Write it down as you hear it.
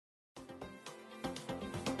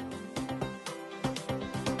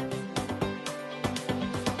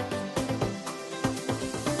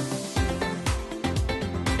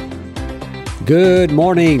Good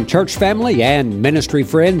morning, church family and ministry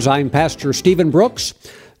friends. I'm Pastor Stephen Brooks.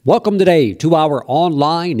 Welcome today to our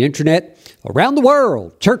online, internet, around the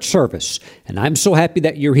world church service. And I'm so happy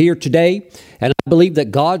that you're here today. And I believe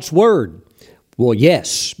that God's Word will,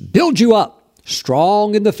 yes, build you up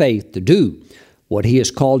strong in the faith to do what He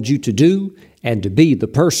has called you to do and to be the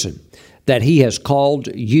person that He has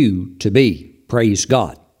called you to be. Praise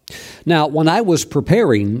God. Now, when I was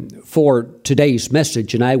preparing for today's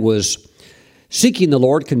message and I was seeking the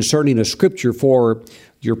Lord concerning a scripture for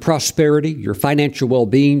your prosperity, your financial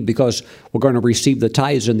well-being, because we're going to receive the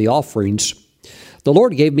tithes and the offerings, the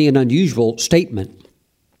Lord gave me an unusual statement.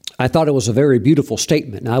 I thought it was a very beautiful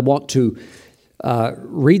statement, and I want to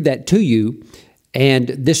read that to you, and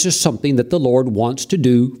this is something that the Lord wants to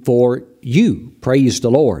do for you. Praise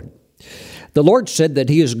the Lord. The Lord said that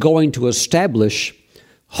He is going to establish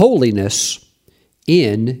holiness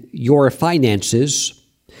in your finances,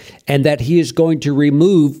 and that He is going to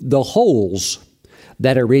remove the holes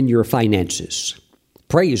that are in your finances.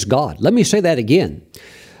 Praise God. Let me say that again.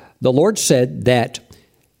 The Lord said that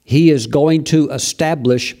He is going to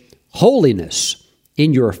establish holiness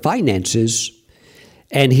in your finances,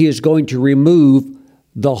 and He is going to remove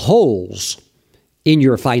the holes in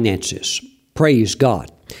your finances. Praise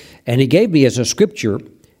God. And He gave me as a scripture,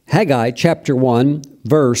 Haggai chapter 1,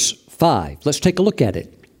 verse 5. Let's take a look at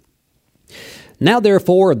it. Now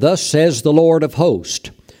therefore, thus says the Lord of hosts,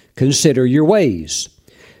 consider your ways.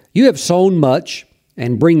 You have sown much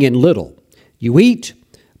and bring in little. You eat,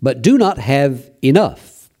 but do not have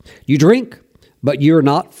enough. You drink, but you're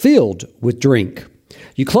not filled with drink.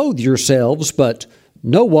 You clothe yourselves, but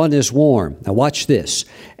no one is warm. Now watch this.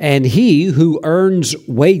 And he who earns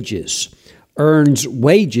wages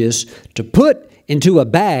to put into a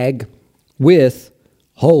bag with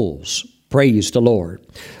holes. Praise the Lord.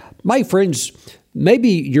 My friends, maybe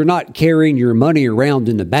you're not carrying your money around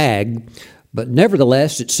in a bag, but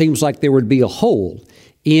nevertheless, it seems like there would be a hole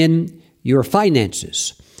in your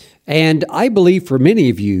finances. And I believe for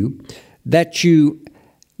many of you that you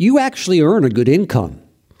actually earn a good income,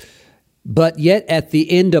 but yet at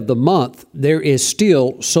the end of the month, there is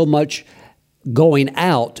still so much going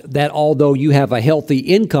out that although you have a healthy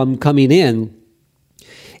income coming in,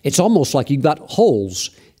 it's almost like you've got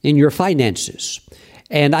holes in your finances.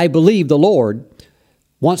 And I believe the Lord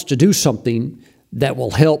wants to do something that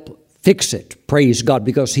will help fix it. Praise God,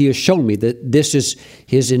 because He has shown me that this is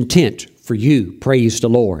His intent for you. Praise the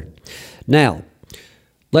Lord. Now,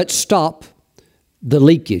 let's stop the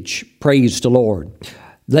leakage. Praise the Lord.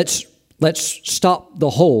 Let's stop the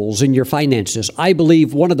holes in your finances. I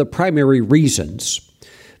believe one of the primary reasons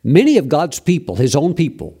many of God's people, His own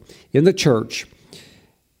people in the church,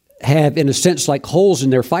 have, in a sense, like holes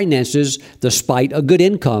in their finances despite a good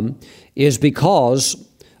income is because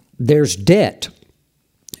there's debt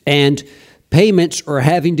and payments are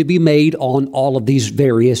having to be made on all of these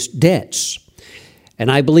various debts.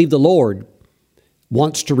 And I believe the Lord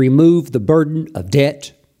wants to remove the burden of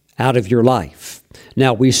debt out of your life.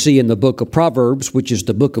 Now we see in the book of Proverbs, which is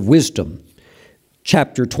the book of wisdom,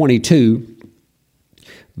 chapter 22,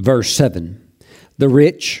 verse 7, the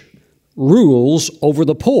rich rules over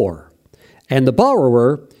the poor, and the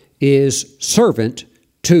borrower is servant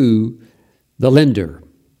to the lender.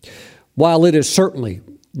 While it is certainly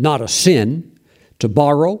not a sin to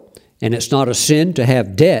borrow, and it's not a sin to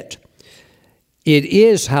have debt, it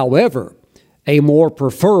is, however, a more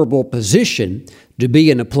preferable position to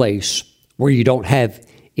be in a place where you don't have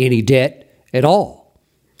any debt at all.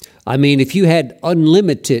 I mean, if you had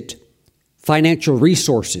unlimited financial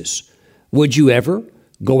resources, would you ever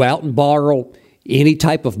go out and borrow any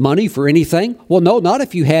type of money for anything? Well, no, not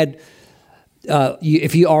if you had,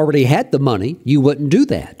 if you already had the money, you wouldn't do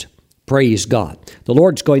that. Praise God. The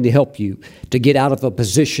Lord's going to help you to get out of a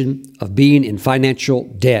position of being in financial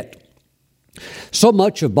debt. So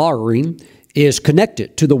much of borrowing is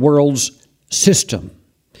connected to the world's system.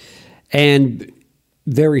 And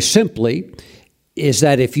very simply is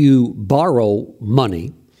that if you borrow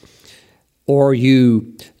money, or you're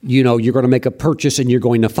going to make a purchase and you're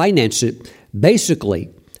going to finance it, basically,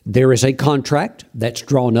 there is a contract that's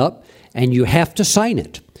drawn up and you have to sign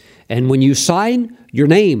it. And when you sign your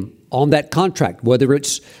name on that contract, whether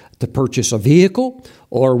it's to purchase a vehicle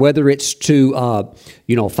or whether it's to,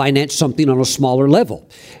 finance something on a smaller level,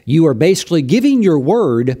 you are basically giving your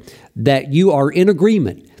word that you are in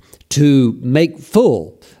agreement to make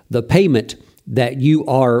full the payment that you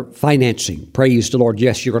are financing. Praise the Lord.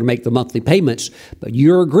 Yes, you're going to make the monthly payments, but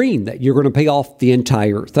you're agreeing that you're going to pay off the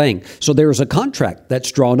entire thing. So there's a contract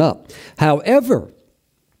that's drawn up. However,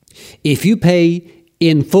 if you pay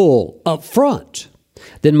in full up front,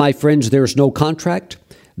 then my friends, there's no contract,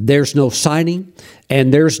 there's no signing,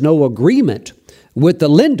 and there's no agreement with the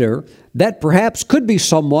lender that perhaps could be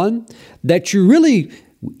someone that you really,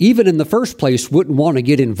 even in the first place, wouldn't want to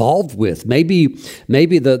get involved with. Maybe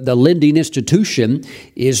the lending institution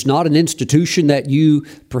is not an institution that you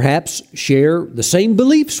perhaps share the same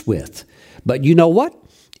beliefs with. But you know what?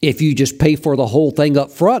 If you just pay for the whole thing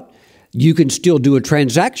up front, you can still do a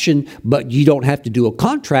transaction, but you don't have to do a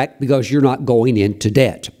contract because you're not going into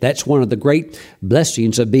debt. That's one of the great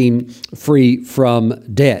blessings of being free from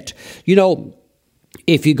debt. You know,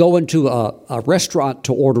 if you go into a restaurant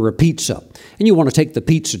to order a pizza and you want to take the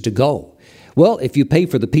pizza to go, well, if you pay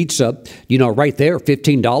for the pizza, right there,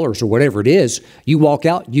 $15 or whatever it is, you walk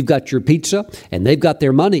out, you've got your pizza and they've got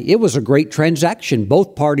their money. It was a great transaction.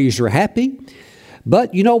 Both parties are happy.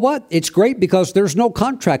 But you know what? It's great because there's no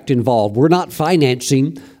contract involved. We're not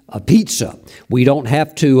financing a pizza. We don't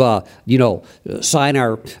have to, sign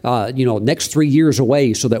our, next 3 years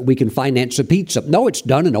away so that we can finance a pizza. No, it's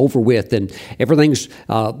done and over with, and everything's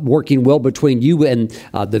working well between you and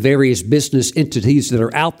the various business entities that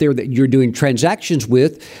are out there that you're doing transactions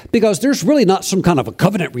with, because there's really not some kind of a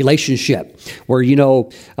covenant relationship where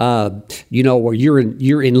where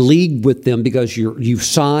you're in league with them because you've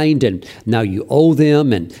signed and now you owe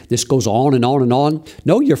them, and this goes on and on and on.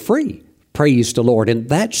 No, you're free. Praise the Lord. And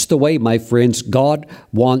that's the way, my friends, God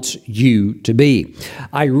wants you to be.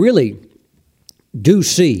 I really do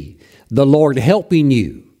see the Lord helping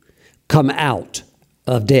you come out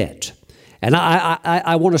of debt. And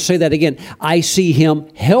I want to say that again. I see Him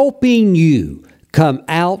helping you come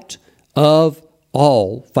out of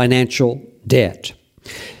all financial debt.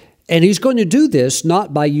 And He's going to do this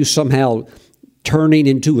not by you somehow turning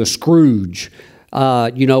into a Scrooge,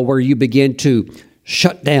 where you begin to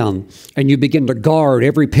shut down and you begin to guard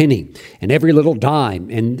every penny and every little dime.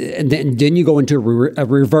 And then you go into a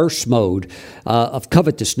reverse mode of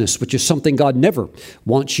covetousness, which is something God never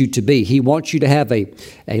wants you to be. He wants you to have a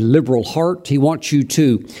liberal heart. He wants you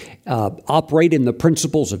to operate in the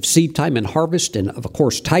principles of seed time and harvest and, of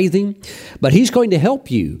course, tithing. But He's going to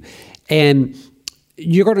help you. And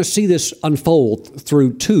you're going to see this unfold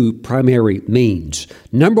through two primary means.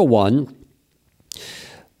 Number one,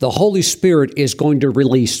 the Holy Spirit is going to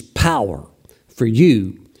release power for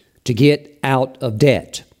you to get out of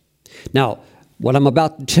debt. Now, what I'm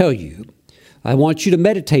about to tell you, I want you to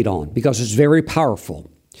meditate on because it's very powerful.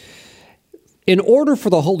 In order for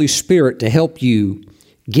the Holy Spirit to help you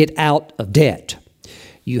get out of debt,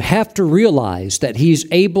 you have to realize that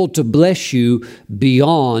He's able to bless you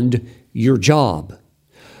beyond your job.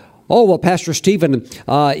 Oh, well, Pastor Stephen,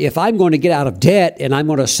 if I'm going to get out of debt and I'm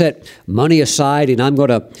going to set money aside and I'm going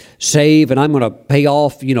to save and I'm going to pay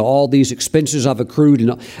off, all these expenses I've accrued,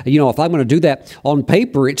 and, if I'm going to do that on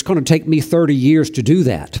paper, it's going to take me 30 years to do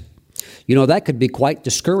that. That could be quite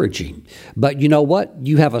discouraging. But you know what?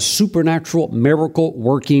 You have a supernatural,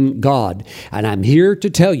 miracle-working God. And I'm here to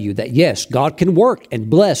tell you that, yes, God can work and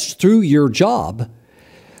bless through your job.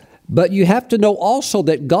 But you have to know also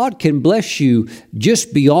that God can bless you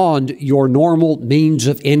just beyond your normal means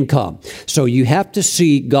of income. So you have to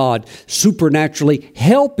see God supernaturally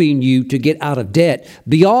helping you to get out of debt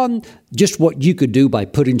beyond just what you could do by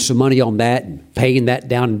putting some money on that and paying that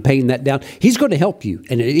down and paying that down. He's going to help you,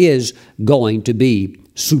 and it is going to be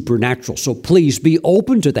supernatural. So please be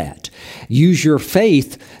open to that. Use your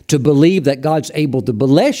faith to believe that God's able to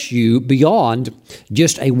bless you beyond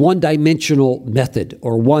just a one-dimensional method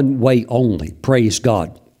or one way only. Praise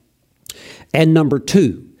God. And number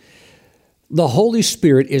two, the Holy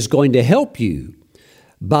Spirit is going to help you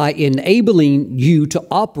by enabling you to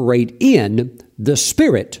operate in the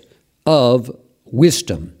spirit of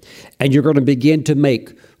wisdom. And you're going to begin to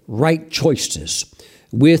make right choices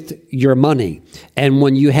with your money. And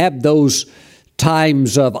when you have those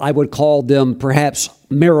times of, I would call them perhaps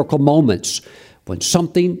miracle moments, when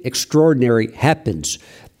something extraordinary happens,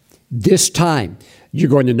 this time you're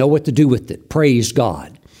going to know what to do with it. Praise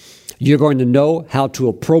God. You're going to know how to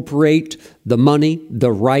appropriate the money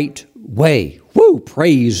the right way. Woo!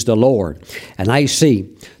 Praise the Lord. And I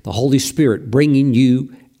see the Holy Spirit bringing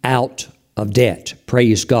you out of debt.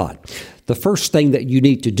 Praise God. The first thing that you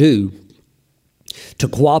need to do to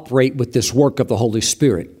cooperate with this work of the Holy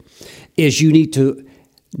Spirit is you need to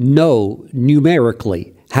know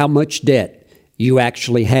numerically how much debt you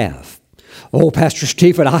actually have. Oh, Pastor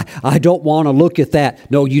Stephen, I don't want to look at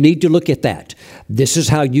that. No, you need to look at that. This is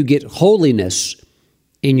how you get holiness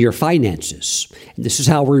in your finances. This is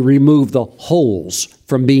how we remove the holes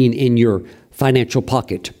from being in your financial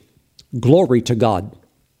pocket. Glory to God.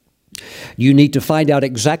 You need to find out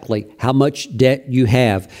exactly how much debt you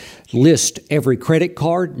have. List every credit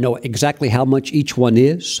card, know exactly how much each one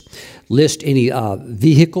is. List any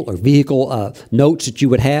vehicle notes that you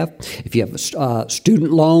would have. If you have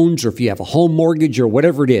student loans or if you have a home mortgage or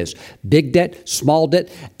whatever it is, big debt, small debt,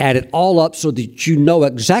 add it all up so that you know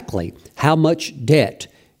exactly how much debt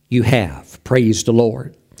you have. Praise the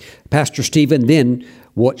Lord. Pastor Stephen, then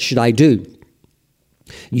what should I do?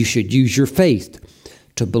 You should use your faith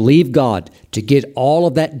to believe God to get all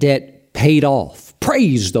of that debt paid off.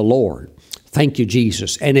 Praise the Lord. Thank you,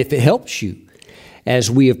 Jesus. And if it helps you,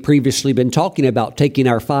 as we have previously been talking about, taking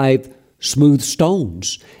our 5 smooth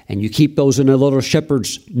stones and you keep those in a little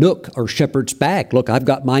shepherd's nook or shepherd's bag. Look, I've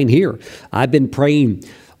got mine here. I've been praying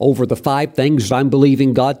over the 5 things that I'm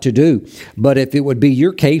believing God to do. But if it would be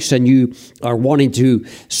your case and you are wanting to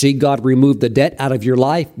see God remove the debt out of your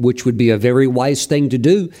life, which would be a very wise thing to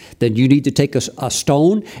do, then you need to take a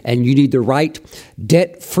stone and you need to write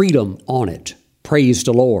debt freedom on it. Praise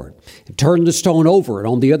the Lord. Turn the stone over, and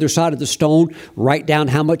on the other side of the stone, write down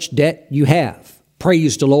how much debt you have.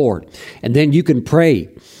 Praise the Lord. And then you can pray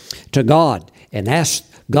to God and ask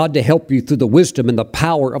God to help you through the wisdom and the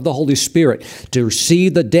power of the Holy Spirit to see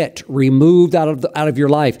the debt removed out of your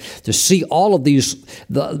life, to see all of these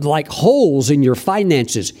like holes in your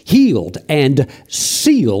finances healed and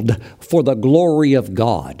sealed for the glory of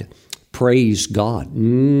God. Praise God.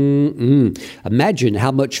 Imagine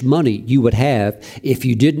how much money you would have if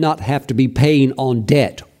you did not have to be paying on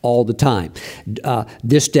debt all the time.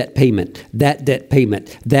 This debt payment, that debt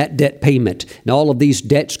payment, that debt payment, and all of these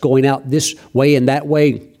debts going out this way and that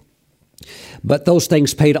way. But those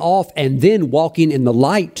things paid off, and then walking in the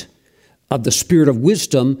light of the Spirit of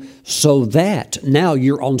wisdom so that now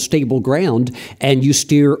you're on stable ground and you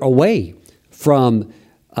steer away from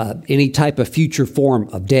any type of future form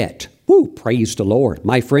of debt. Woo, praise the Lord.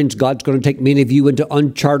 My friends, God's going to take many of you into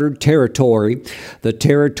uncharted territory, the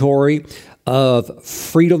territory of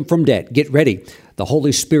freedom from debt. Get ready. The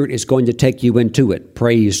Holy Spirit is going to take you into it.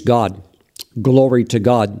 Praise God. Glory to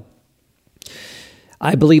God.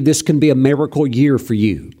 I believe this can be a miracle year for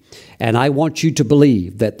you. And I want you to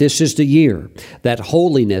believe that this is the year that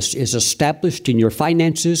holiness is established in your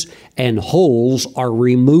finances and holes are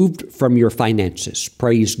removed from your finances.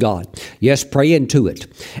 Praise God. Yes, pray into it.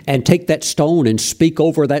 And take that stone and speak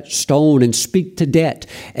over that stone and speak to debt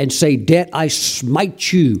and say, debt, I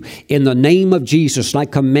smite you in the name of Jesus. And I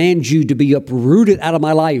command you to be uprooted out of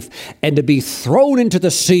my life and to be thrown into the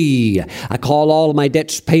sea. I call all of my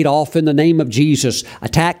debts paid off in the name of Jesus.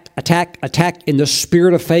 Attack in the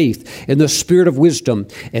spirit of faith, in the spirit of wisdom,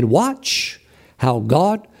 and watch how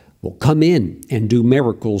God will come in and do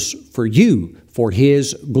miracles for you for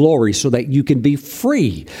His glory so that you can be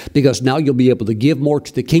free, because now you'll be able to give more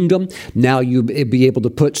to the kingdom. Now you'll be able to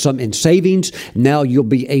put some in savings. Now you'll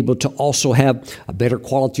be able to also have a better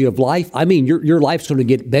quality of life. I mean, your life's going to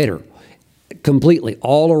get better completely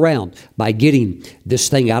all around by getting this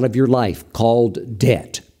thing out of your life called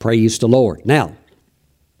debt. Praise the Lord. Now,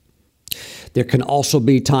 there can also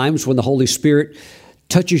be times when the Holy Spirit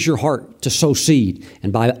touches your heart to sow seed.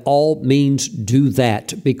 And by all means, do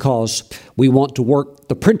that, because we want to work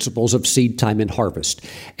the principles of seed time and harvest.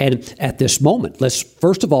 And at this moment, let's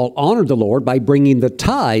first of all honor the Lord by bringing the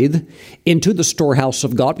tithe into the storehouse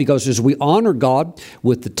of God, because as we honor God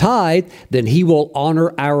with the tithe, then He will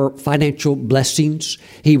honor our financial blessings.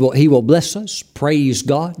 He will bless us. Praise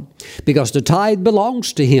God, because the tithe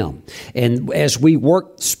belongs to Him. And as we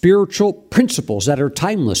work spiritual principles that are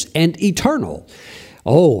timeless and eternal,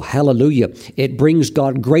 oh, hallelujah. It brings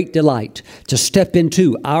God great delight to step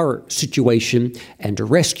into our situation and to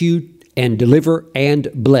rescue and deliver and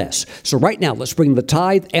bless. So right now, let's bring the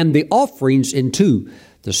tithe and the offerings into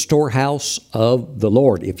the storehouse of the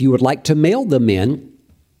Lord. If you would like to mail them in,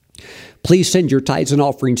 please send your tithes and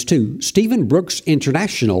offerings to Stephen Brooks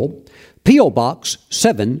International, P.O. Box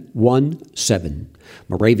 717,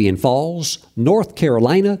 Moravian Falls, North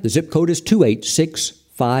Carolina. The zip code is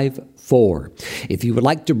 28654. If you would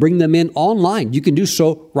like to bring them in online, you can do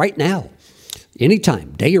so right now,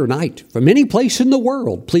 anytime, day or night, from any place in the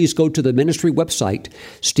world. Please go to the ministry website,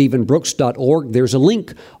 stephenbrooks.org. There's a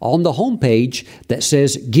link on the homepage that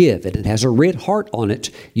says Give, and it has a red heart on it.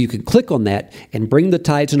 You can click on that and bring the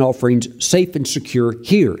tithes and offerings safe and secure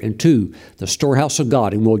here into the storehouse of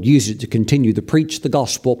God, and we'll use it to continue to preach the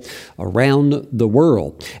gospel around the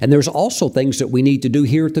world. And there's also things that we need to do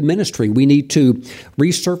here at the ministry. We need to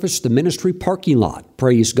resurface the ministry parking lot.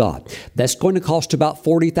 Praise God. That's going to cost about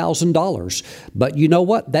 $40,000. But you know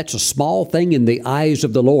what? That's a small thing in the eyes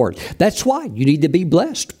of the Lord. That's why you need to be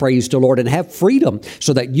blessed, praise the Lord, and have freedom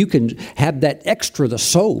so that you can have that extra to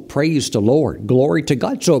sow, praise the Lord, glory to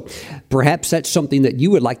God. So perhaps that's something that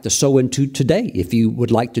you would like to sow into today. If you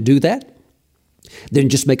would like to do that, then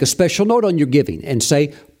just make a special note on your giving and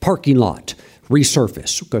say parking lot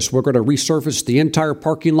resurface, because we're going to resurface the entire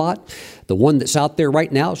parking lot. The one that's out there right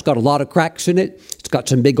now, it's got a lot of cracks in it. It's got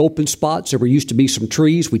some big open spots. There used to be some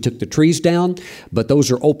trees. We took the trees down, but those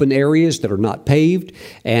are open areas that are not paved.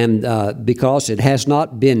 And because it has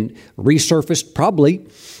not been resurfaced, probably,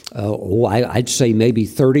 I'd say maybe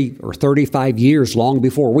 30 or 35 years, long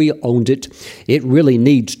before we owned it, it really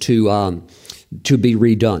needs to be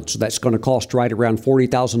redone. So that's going to cost right around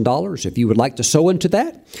 $40,000. If you would like to sow into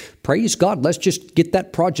that, praise God. Let's just get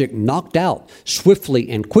that project knocked out swiftly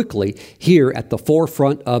and quickly here at the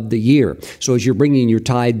forefront of the year. So as you're bringing your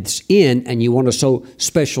tithes in and you want to sow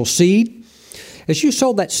special seed, as you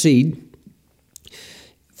sow that seed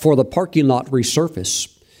for the parking lot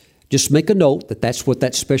resurface, just make a note that that's what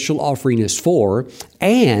that special offering is for.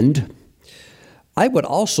 And I would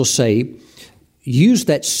also say use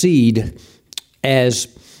that seed as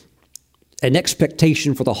an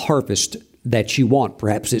expectation for the harvest that you want.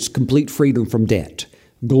 Perhaps it's complete freedom from debt.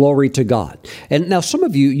 Glory to God. And now some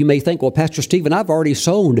of you may think, well, Pastor Stephen, I've already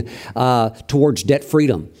sown towards debt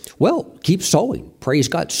freedom. Well, keep sowing. Praise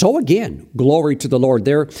God. Sow again. Glory to the Lord.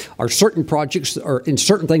 There are certain projects or in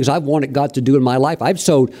certain things I've wanted God to do in my life. I've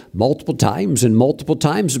sowed multiple times and multiple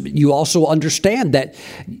times. You also understand that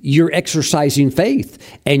you're exercising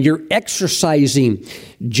faith and you're exercising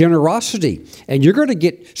generosity, and you're going to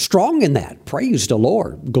get strong in that. Praise the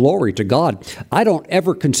Lord. Glory to God. I don't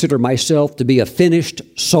ever consider myself to be a finished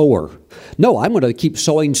sower. No, I'm going to keep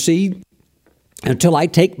sowing seed until I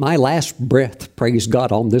take my last breath, praise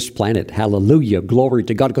God, on this planet. Hallelujah. Glory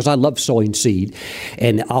to God, because I love sowing seed.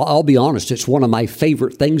 And I'll be honest, it's one of my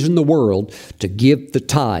favorite things in the world to give the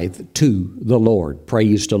tithe to the Lord.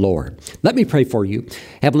 Praise the Lord. Let me pray for you.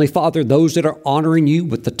 Heavenly Father, those that are honoring you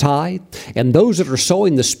with the tithe and those that are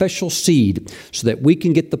sowing the special seed so that we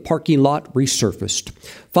can get the parking lot resurfaced.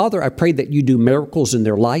 Father, I pray that you do miracles in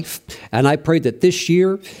their life, and I pray that this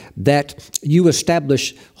year that you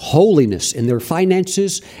establish holiness in their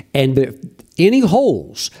finances, and any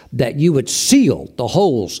holes that you would seal the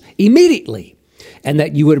holes immediately, and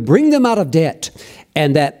that you would bring them out of debt,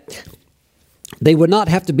 and that they would not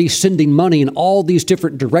have to be sending money in all these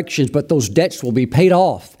different directions, but those debts will be paid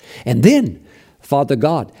off. And then, Father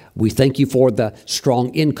God, we thank you for the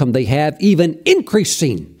strong income they have, even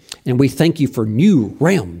increasing. And we thank you for new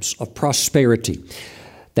realms of prosperity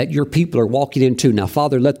that your people are walking into. Now,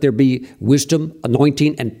 Father, let there be wisdom,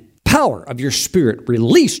 anointing, and power of your Spirit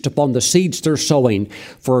released upon the seeds they're sowing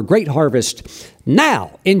for a great harvest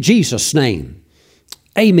now, in Jesus' name.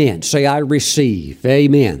 Amen. Say, I receive.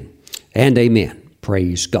 Amen and amen.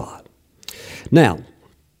 Praise God. Now,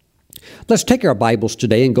 let's take our Bibles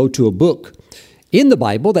today and go to a book in the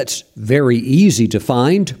Bible that's very easy to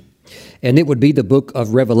find. And it would be the book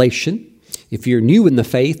of Revelation. If you're new in the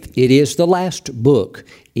faith, it is the last book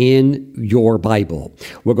in your Bible.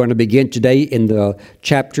 We're going to begin today in the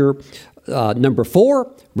chapter number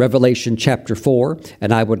 4, Revelation chapter 4,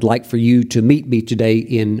 and I would like for you to meet me today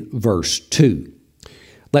in verse 2.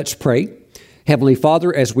 Let's pray. Heavenly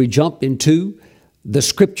Father, as we jump into the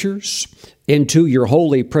Scriptures, into your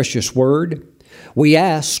holy, precious Word, we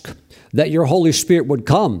ask that your Holy Spirit would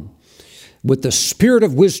come with the spirit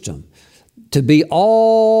of wisdom to be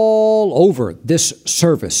all over this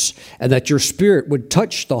service, and that your Spirit would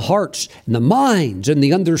touch the hearts and the minds and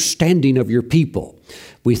the understanding of your people.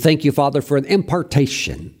 We thank you, Father, for an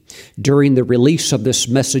impartation during the release of this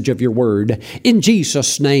message of your word. In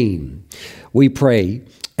Jesus' name, we pray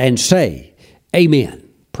and say, amen.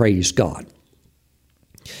 Praise God.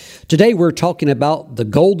 Today we're talking about the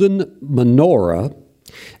golden menorah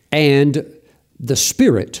and the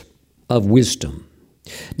spirit of wisdom.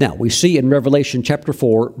 Now, we see in Revelation chapter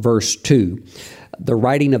 4, verse 2, the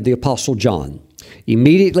writing of the Apostle John.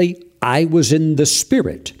 Immediately I was in the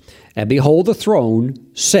Spirit, and behold, the throne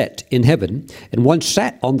set in heaven, and one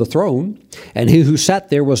sat on the throne, and he who sat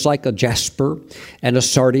there was like a jasper and a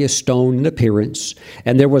sardius stone in appearance,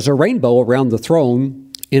 and there was a rainbow around the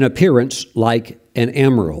throne in appearance like an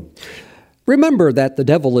emerald. Remember that the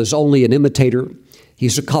devil is only an imitator.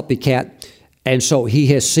 He's a copycat. And so he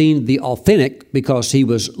has seen the authentic because he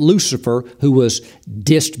was Lucifer, who was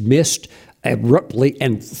dismissed abruptly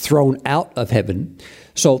and thrown out of heaven.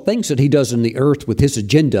 So things that he does in the earth with his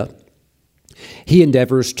agenda, he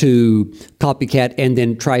endeavors to copycat and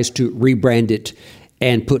then tries to rebrand it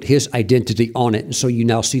and put his identity on it. And so you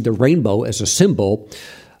now see the rainbow as a symbol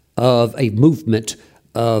of a movement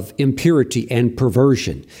of impurity and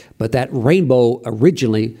perversion. But that rainbow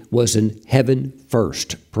originally was in heaven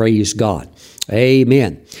first. Praise God.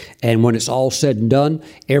 Amen. And when it's all said and done,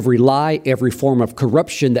 every lie, every form of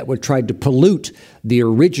corruption that would try to pollute the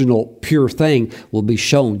original pure thing will be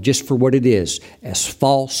shown just for what it is, as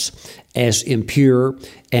false, as impure,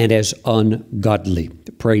 and as ungodly.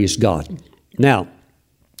 Praise God. Now,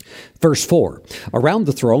 verse 4, around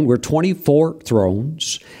the throne were 24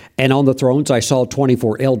 thrones, and on the thrones I saw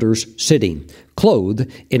 24 elders sitting,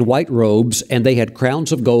 clothed in white robes, and they had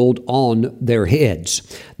crowns of gold on their heads.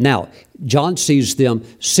 Now, John sees them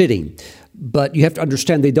sitting, but you have to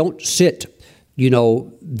understand they don't sit,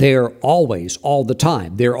 there always, all the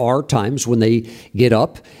time. There are times when they get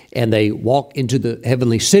up and they walk into the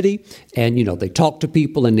heavenly city, and they talk to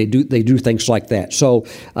people, and they do things like that. So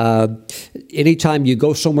anytime you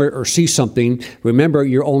go somewhere or see something, remember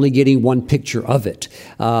you're only getting one picture of it.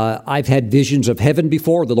 I've had visions of heaven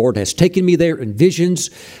before. The Lord has taken me there in visions,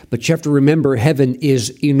 but you have to remember heaven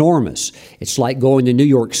is enormous. It's like going to New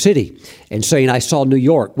York City and saying, I saw New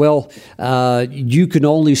York. Well, you can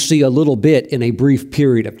only see a little bit in a brief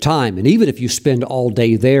period of time. And even if you spend all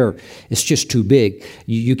day there, it's just too big.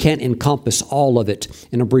 You can't encompass all of it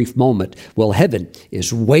in a brief moment. Well, heaven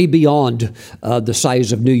is way beyond the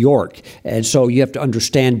size of New York. And so you have to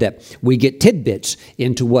understand that we get tidbits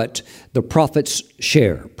into what the prophets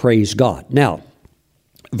share. Praise God. Now,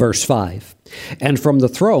 verse 5, and from the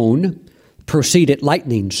throne proceeded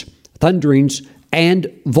lightnings, thunderings, and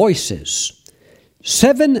voices.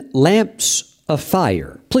 7 lamps of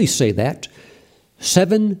fire. Please say that.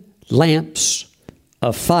 7 lamps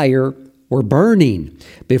of fire were burning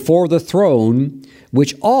before the throne,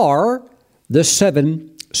 which are the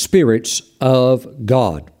 7 spirits of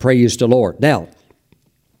God. Praise the Lord. Now,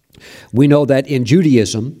 we know that in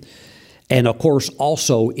Judaism, and of course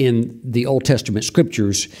also in the Old Testament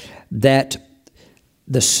scriptures, that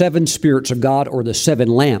the 7 spirits of God, or the 7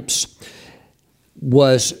 lamps,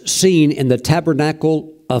 was seen in the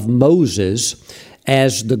tabernacle of Moses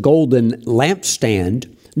as the golden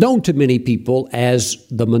lampstand, known to many people as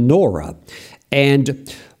the menorah.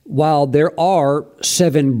 And while there are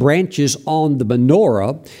 7 branches on the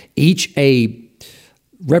menorah, each a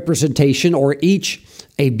representation or each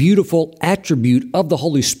a beautiful attribute of the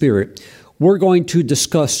Holy Spirit, we're going to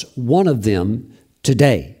discuss one of them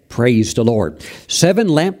today. Praise the Lord. 7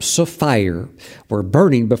 lamps of fire were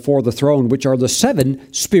burning before the throne, which are the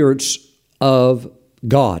 7 spirits of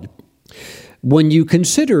God. When you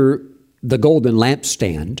consider the golden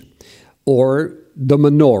lampstand, or the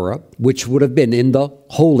menorah, which would have been in the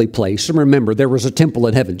holy place, and remember, there was a temple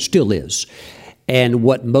in heaven, still is, and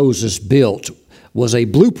what Moses built was a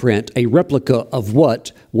blueprint, a replica of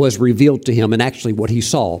what was revealed to him, and actually what he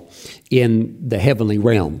saw in the heavenly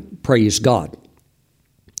realm. Praise God.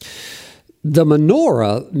 The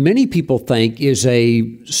menorah, many people think, is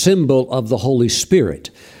a symbol of the Holy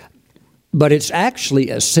Spirit. But it's actually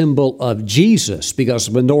a symbol of Jesus, because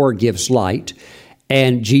the menorah gives light,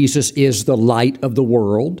 and Jesus is the light of the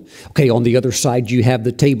world. Okay, on the other side, you have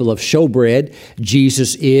the table of showbread.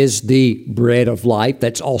 Jesus is the bread of life.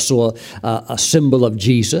 That's also a symbol of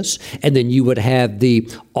Jesus. And then you would have the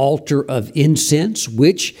altar of incense,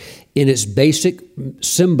 which in its basic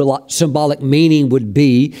symbolic meaning would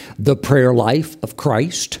be the prayer life of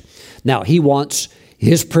Christ. Now, he wants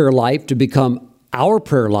his prayer life to become our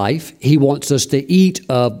prayer life. He wants us to eat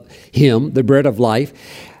of him, the bread of life.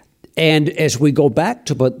 And as we go back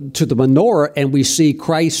to the menorah and we see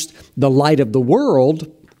Christ, the light of the world,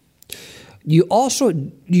 you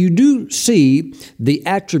do see the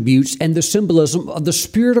attributes and the symbolism of the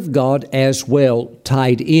Spirit of God as well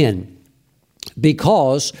tied in.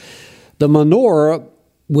 Because the menorah,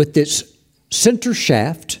 with its center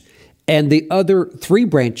shaft and the other 3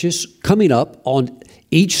 branches coming up on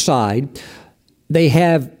each side, they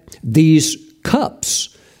have these cups.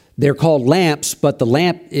 They're called lamps, but the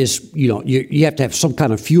lamp is, you have to have some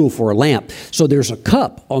kind of fuel for a lamp. So there's a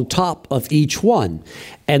cup on top of each one.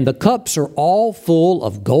 And the cups are all full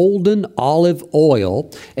of golden olive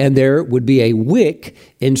oil, and there would be a wick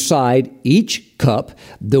inside each cup.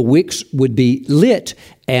 The wicks would be lit,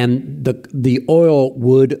 and the oil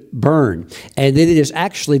would burn. And it is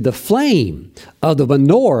actually the flame of the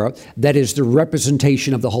menorah that is the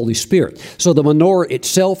representation of the Holy Spirit. So the menorah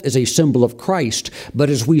itself is a symbol of Christ, but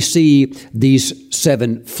as we see these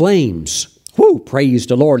 7 flames, praise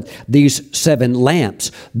the Lord, these 7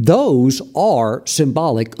 lamps, those are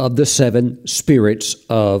symbolic of the 7 spirits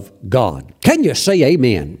of God. Can you say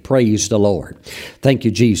amen? Praise the Lord. Thank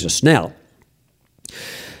you, Jesus. Now,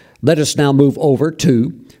 Let us now move over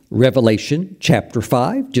to Revelation chapter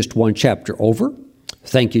 5, just one chapter over.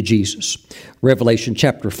 Thank you, Jesus. Revelation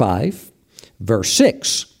chapter 5, verse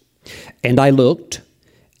 6. And I looked,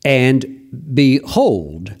 and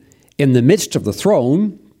behold, in the midst of the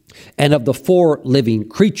throne, and of the 4 living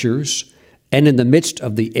creatures, and in the midst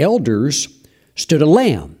of the elders, stood a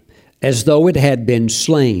lamb, as though it had been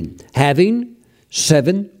slain, having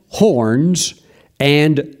 7 horns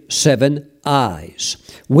and 7 eyes,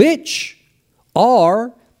 which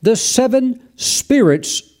are the 7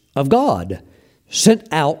 spirits of God, sent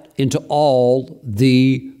out into all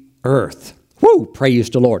the earth. Woo! Praise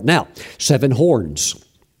the Lord. Now, 7 horns.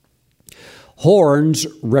 Horns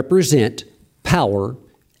represent power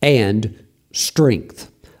and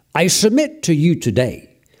strength. I submit to you today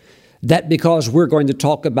that because we're going to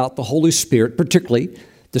talk about the Holy Spirit, particularly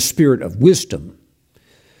the Spirit of wisdom,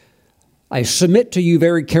 I submit to you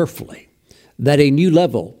very carefully that a new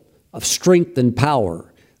level of strength and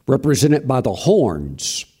power represented by the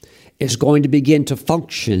horns is going to begin to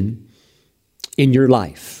function in your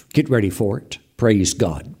life. Get ready for it. Praise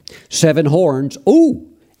God. 7 horns,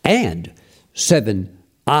 and 7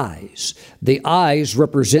 eyes. The eyes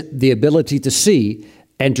represent the ability to see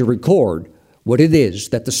and to record what it is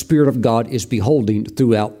that the Spirit of God is beholding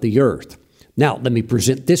throughout the earth. Now, let me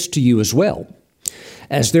present this to you as well.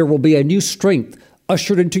 As there will be a new strength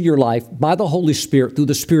ushered into your life by the Holy Spirit through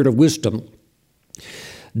the Spirit of wisdom,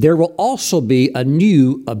 there will also be a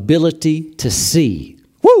new ability to see.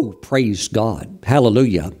 Woo! Praise God.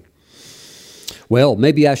 Hallelujah. Well,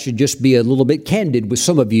 maybe I should just be a little bit candid with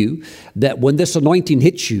some of you that when this anointing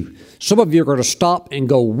hits you, some of you are going to stop and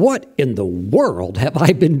go, what in the world have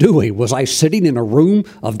I been doing? Was I sitting in a room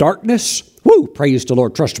of darkness? Woo! Praise the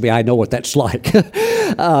Lord. Trust me, I know what that's like.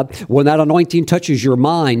 When that anointing touches your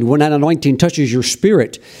mind, when that anointing touches your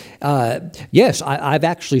spirit, yes, I've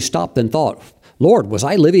actually stopped and thought, Lord, was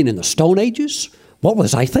I living in the Stone Ages? What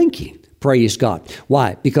was I thinking? Praise God.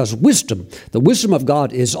 Why? Because wisdom, the wisdom of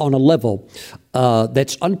God is on a level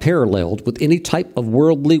that's unparalleled with any type of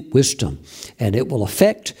worldly wisdom. And it will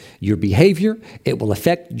affect your behavior. It will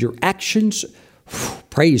affect your actions.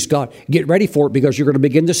 Praise God. Get ready for it because you're going to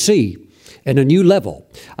begin to see in a new level,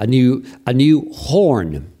 a new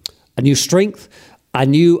horn, a new strength, a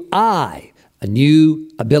new eye, a new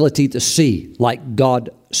ability to see like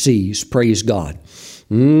God sees. Praise God.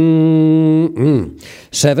 7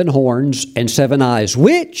 horns and 7 eyes,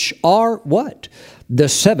 which are what? The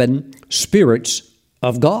 7 spirits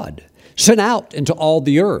of God, sent out into all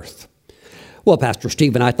the earth. Well, Pastor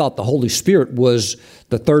Stephen, I thought the Holy Spirit was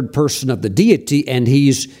the third person of the deity, and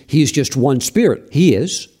he's just one spirit. He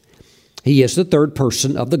is. He is the third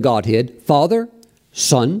person of the Godhead, Father,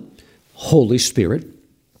 Son, Holy Spirit.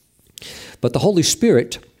 But the Holy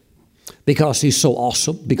Spirit, because he's so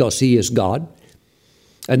awesome, because he is God,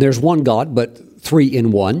 and there's one God, but 3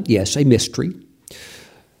 in 1. Yes, a mystery.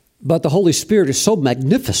 But the Holy Spirit is so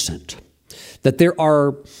magnificent that there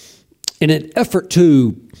are, in an effort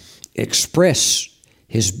to express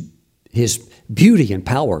his beauty and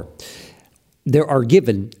power, there are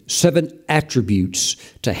given 7 attributes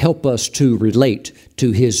to help us to relate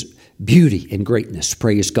to his beauty and greatness.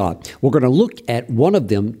 Praise God. We're going to look at one of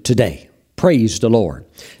them today. Praise the Lord.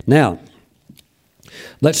 Now,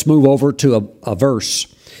 let's move over to a verse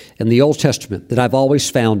in the Old Testament that I've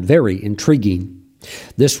always found very intriguing.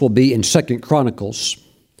 This will be in 2 Chronicles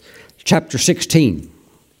chapter 16.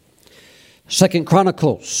 2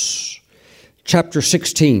 Chronicles chapter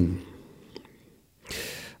 16,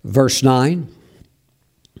 verse 9.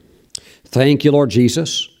 Thank you, Lord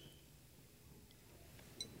Jesus.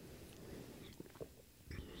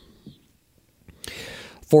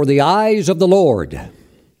 For the eyes of the Lord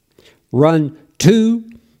run to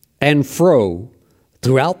and fro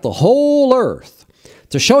throughout the whole earth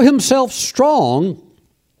to show himself strong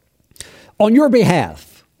on your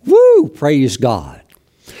behalf. Woo! Praise God.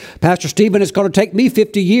 Pastor Stephen, it's going to take me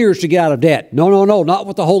 50 years to get out of debt. No, not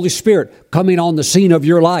with the Holy Spirit coming on the scene of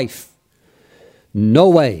your life. No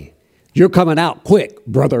way. You're coming out quick,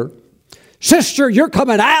 brother. Sister, you're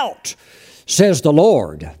coming out, says the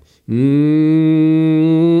Lord. God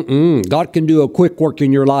can do a quick work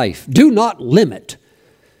in your life. Do not limit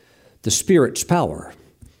the Spirit's power.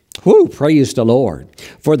 Woo, praise the Lord.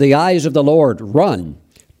 For the eyes of the Lord run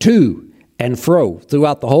to and fro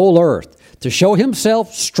throughout the whole earth to show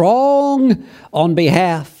himself strong on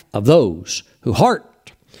behalf of those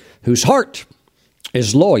whose heart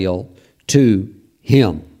is loyal to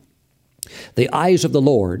him. The eyes of the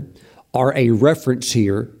Lord are a reference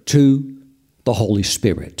here to the Holy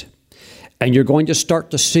Spirit. And you're going to start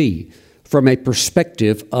to see from a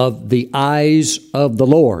perspective of the eyes of the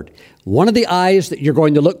Lord. One of the eyes that you're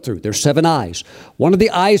going to look through, there's 7 eyes. One of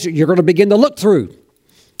the eyes that you're going to begin to look through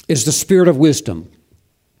is the spirit of wisdom.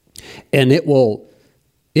 And it will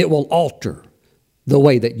alter the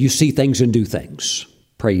way that you see things and do things.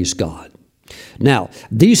 Praise God. Now,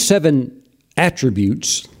 these 7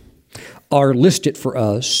 attributes are listed for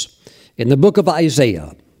us in the book of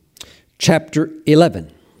Isaiah, chapter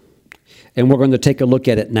 11. And we're going to take a look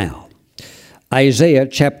at it now. Isaiah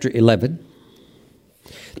chapter 11.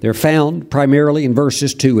 They're found primarily in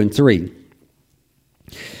verses 2 and 3.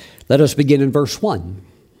 Let us begin in verse 1.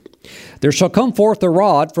 There shall come forth a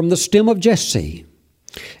rod from the stem of Jesse,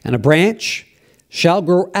 and a branch shall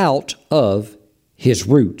grow out of his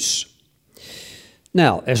roots.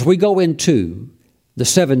 Now, as we go into the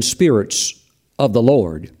 7 spirits of the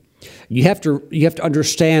Lord, you have to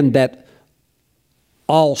understand that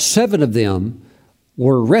all 7 of them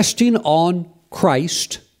were resting on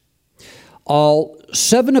Christ. All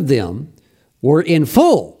 7 of them were in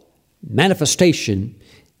full manifestation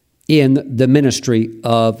in the ministry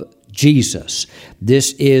of Jesus.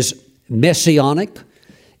 This is messianic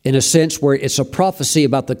in a sense where it's a prophecy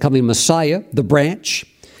about the coming Messiah, the branch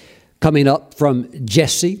coming up from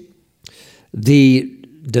Jesse, the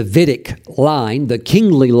Davidic line, the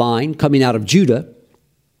kingly line coming out of Judah.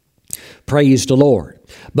 Praise the Lord.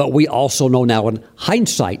 But we also know now in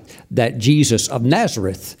hindsight that Jesus of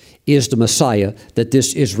Nazareth is the Messiah that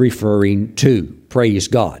this is referring to. Praise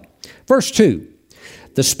God. Verse 2,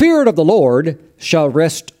 the Spirit of the Lord shall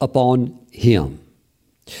rest upon him.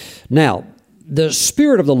 Now, the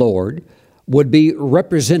Spirit of the Lord would be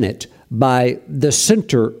represented by the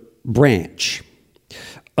center branch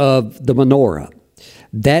of the menorah.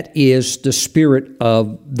 That is the Spirit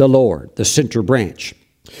of the Lord, the center branch.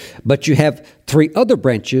 But you have 3 other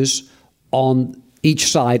branches on each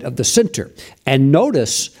side of the center. And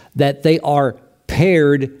notice that they are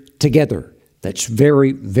paired together. That's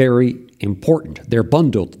very, very important. They're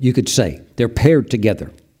bundled, you could say. They're paired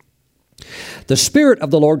together. The Spirit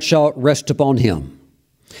of the Lord shall rest upon him.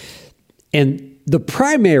 And the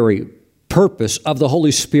primary purpose of the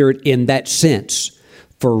Holy Spirit in that sense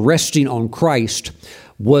for resting on Christ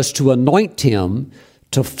was to anoint him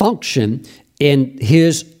to function in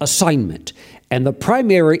his assignment. And the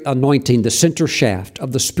primary anointing, the center shaft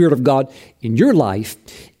of the Spirit of God in your life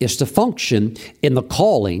is to function in the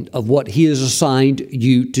calling of what he has assigned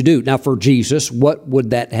you to do. Now for Jesus, what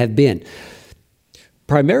would that have been?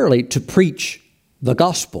 Primarily to preach the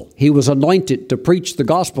gospel. He was anointed to preach the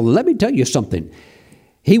gospel. And let me tell you something.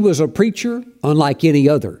 He was a preacher unlike any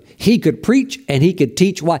other. He could preach and he could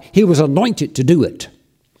teach. Why? He was anointed to do it.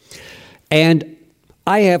 And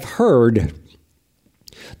I have heard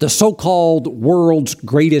the so-called world's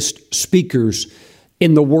greatest speakers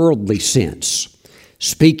in the worldly sense,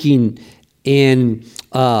 speaking in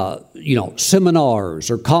seminars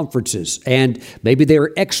or conferences, and maybe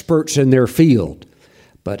they're experts in their field.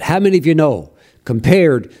 But how many of you know,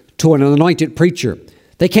 compared to an anointed preacher,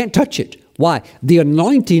 they can't touch it? Why? The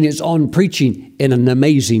anointing is on preaching in an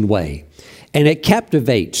amazing way, and it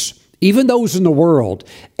captivates even those in the world.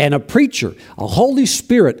 And a preacher, a Holy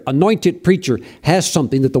Spirit anointed preacher, has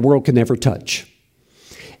something that the world can never touch.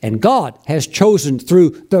 And God has chosen through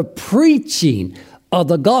the preaching of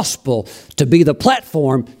the gospel to be the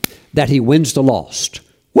platform that he wins the lost.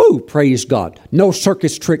 Woo! Praise God. No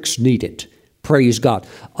circus tricks needed. Praise God.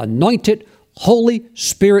 Anointed Holy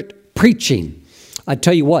Spirit preaching. I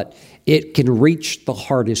tell you what, it can reach the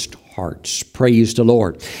hardest hearts. Praise the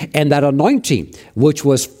Lord. And that anointing, which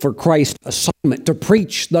was for Christ's assignment to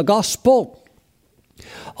preach the gospel,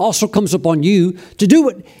 also comes upon you to do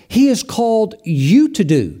what he has called you to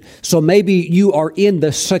do. So maybe you are in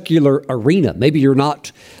the secular arena. Maybe you're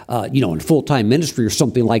not, in full-time ministry or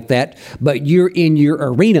something like that, but you're in your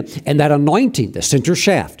arena, and that anointing, the center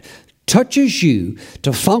shaft, touches you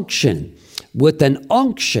to function with an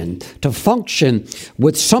unction, to function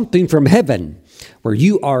with something from heaven, where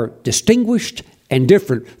you are distinguished and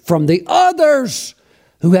different from the others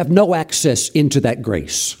who have no access into that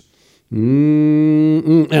grace.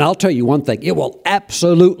 And I'll tell you one thing, it will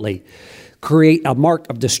absolutely create a mark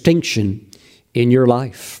of distinction in your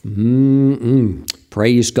life.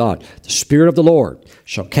 Praise God. The Spirit of the Lord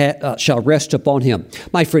shall rest upon him.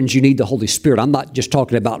 My friends, you need the Holy Spirit. I'm not just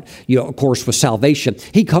talking about, of course, with salvation.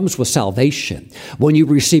 He comes with salvation. When you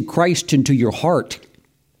receive Christ into your heart,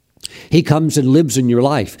 He comes and lives in your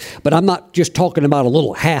life. But I'm not just talking about a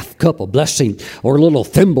little half cup of blessing or a little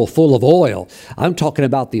thimble full of oil. I'm talking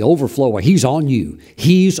about the overflow where He's on you.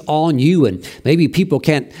 He's on you, and maybe people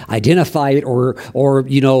can't identify it or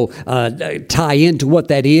tie into what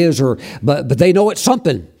that is, but they know it's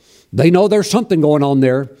something. They know there's something going on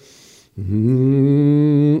there.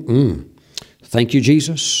 Thank you,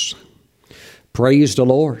 Jesus. Praise the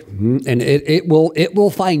Lord. And it will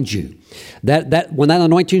find you. That when that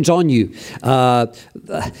anointing's on you,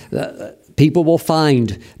 people will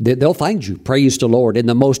find that they'll find you. Praise the Lord, in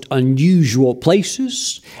the most unusual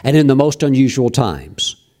places and in the most unusual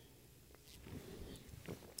times.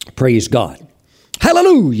 Praise God.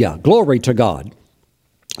 Hallelujah. Glory to God.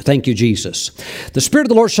 Thank you, Jesus. The Spirit of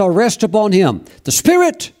the Lord shall rest upon him. The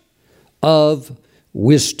Spirit of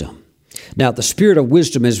wisdom. Now, the spirit of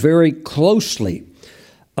wisdom is very closely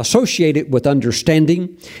associated with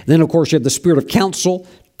understanding. Then, of course, you have the spirit of counsel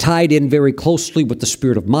tied in very closely with the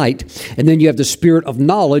spirit of might. And then you have the spirit of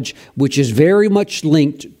knowledge, which is very much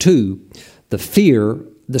linked to the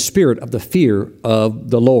spirit of the fear of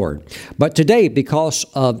the Lord. But today, because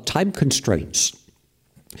of time constraints,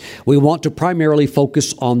 we want to primarily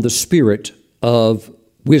focus on the spirit of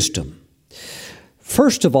wisdom.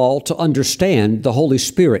 First of all, to understand the Holy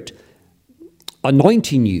Spirit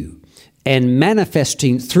anointing you and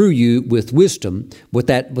manifesting through you with wisdom, with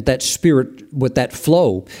that spirit, with that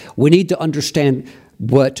flow, we need to understand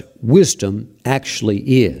what wisdom actually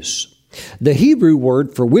is. The Hebrew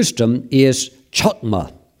word for wisdom is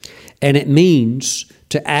chokmah, and it means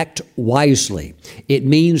to act wisely. It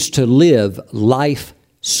means to live life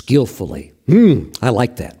skillfully. I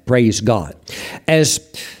like that. Praise God. As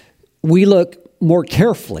we look more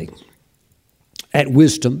carefully at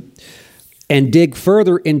wisdom and dig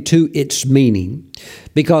further into its meaning,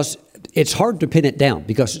 because it's hard to pin it down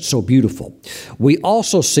because it's so beautiful. We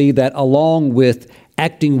also see that along with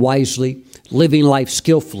acting wisely, living life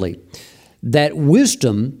skillfully, that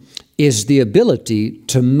wisdom is the ability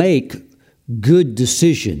to make good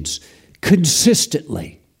decisions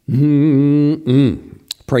consistently.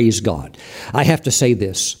 Praise God. I have to say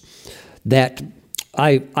this, that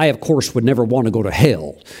I, of course, would never want to go to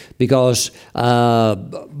hell, because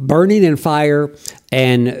burning in fire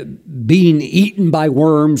and being eaten by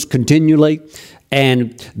worms continually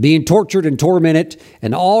and being tortured and tormented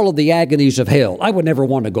and all of the agonies of hell, I would never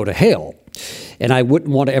want to go to hell. And I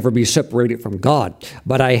wouldn't want to ever be separated from God.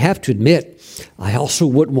 But I have to admit, I also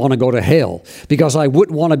wouldn't want to go to hell, because I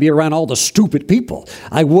wouldn't want to be around all the stupid people.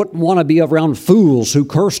 I wouldn't want to be around fools who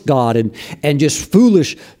curse God and just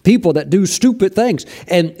foolish people that do stupid things.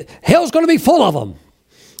 And hell's going to be full of them.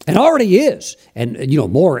 And already is. And,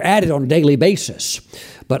 more added on a daily basis.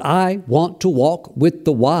 But I want to walk with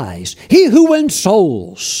the wise. He who wins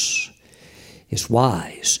souls is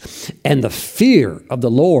wise. And the fear of the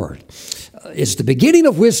Lord is the beginning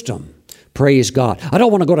of wisdom. Praise God. I don't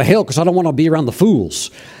want to go to hell because I don't want to be around the fools.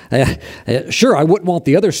 Sure, I wouldn't want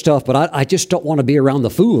the other stuff, but I just don't want to be around the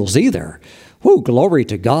fools either. Whoo, glory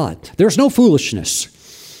to God. There's no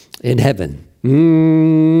foolishness in heaven. We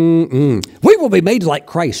will be made like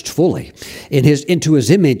Christ fully into his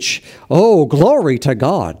image. Oh, glory to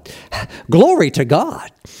God. Glory to God.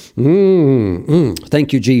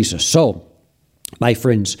 Thank you, Jesus. So, my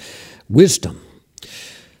friends, wisdom,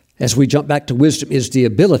 as we jump back to wisdom, is the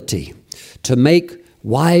ability to make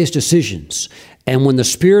wise decisions. And when the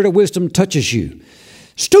spirit of wisdom touches you,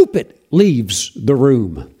 stupid leaves the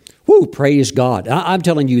room. Woo, praise God. I'm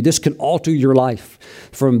telling you, this can alter your life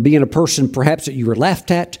from being a person perhaps that you were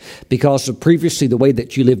laughed at because of previously the way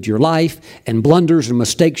that you lived your life and blunders and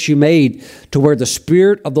mistakes you made, to where the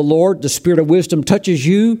Spirit of the Lord, the Spirit of wisdom touches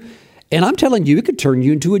you. And I'm telling you, it could turn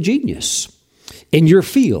you into a genius in your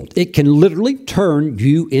field. It can literally turn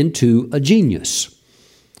you into a genius.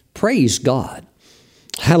 Praise God.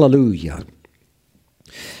 Hallelujah.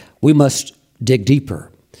 We must dig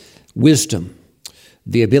deeper. Wisdom,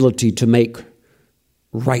 the ability to make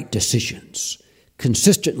right decisions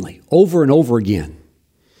consistently over and over again.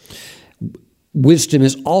 Wisdom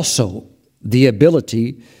is also the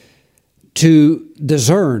ability to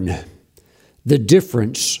discern the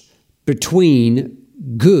difference between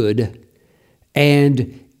good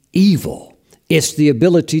and evil. It's the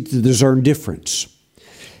ability to discern difference.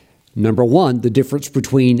 Number one, the difference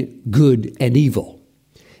between good and evil.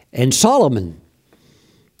 And Solomon,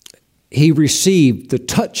 he received the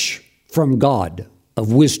touch from God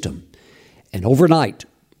of wisdom. And overnight,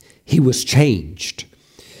 he was changed.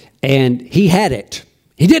 And he had it.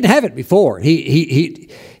 He didn't have it before. He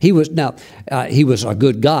was a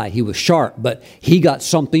good guy. He was sharp, but he got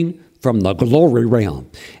something from the glory realm.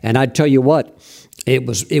 And I'd tell you what, It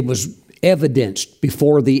was evidenced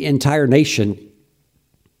before the entire nation,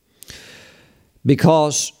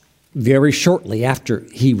 because very shortly after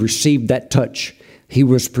he received that touch, he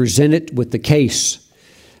was presented with the case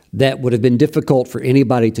that would have been difficult for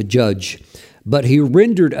anybody to judge. But he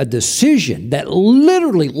rendered a decision that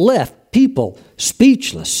literally left people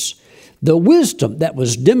speechless. The wisdom that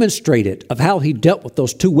was demonstrated of how he dealt with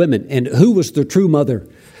those two women and who was the true mother,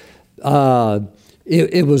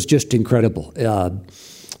 it was just incredible.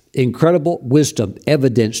 Incredible wisdom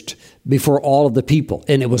evidenced before all of the people,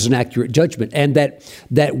 and it was an accurate judgment. And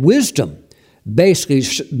that wisdom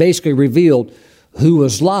basically revealed who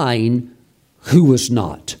was lying, who was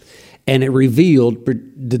not. And it revealed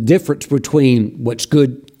the difference between what's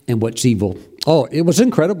good and what's evil. Oh, it was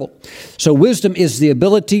incredible. So wisdom is the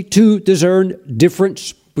ability to discern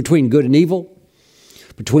difference between good and evil,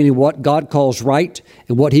 between what God calls right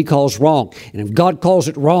and what he calls wrong. And if God calls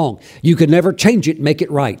it wrong, you can never change it and make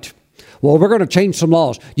it right. Well, we're going to change some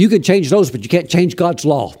laws. You can change those, but you can't change God's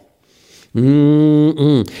law.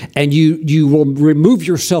 And you will remove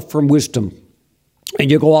yourself from wisdom,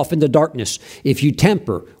 and you'll go off into darkness if you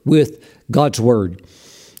tamper with God's word.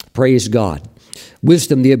 Praise God.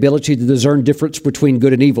 Wisdom, the ability to discern difference between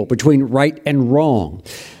good and evil, between right and wrong.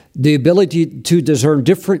 The ability to discern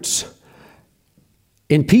difference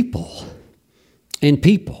in people.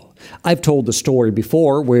 I've told the story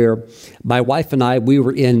before where my wife and I, we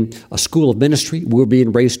were in a school of ministry. We were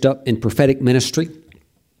being raised up in prophetic ministry.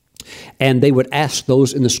 And they would ask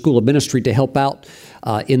those in the school of ministry to help out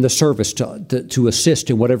in the service, to assist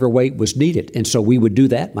in whatever way was needed. And so we would do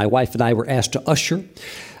that. My wife and I were asked to usher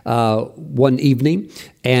one evening,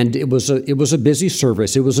 and it was a busy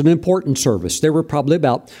service. It was an important service. There were probably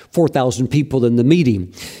about 4,000 people in the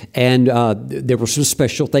meeting, and there were some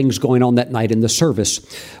special things going on that night in the service.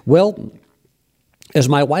 Well, as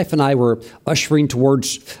my wife and I were ushering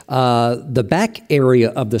towards the back area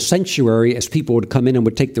of the sanctuary, as people would come in and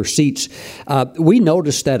would take their seats, we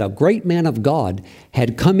noticed that a great man of God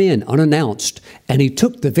had come in unannounced, and he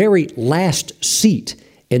took the very last seat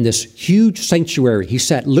in this huge sanctuary. He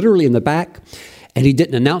sat literally in the back, and he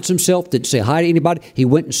didn't announce himself, didn't say hi to anybody. He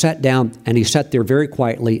went and sat down, and he sat there very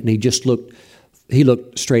quietly, and he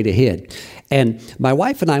looked straight ahead. And my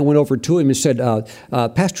wife and I went over to him and said,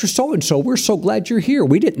 Pastor so-and-so, we're so glad you're here.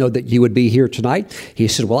 We didn't know that you would be here tonight. He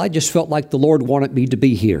said, well, I just felt like the Lord wanted me to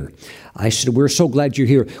be here. I said, we're so glad you're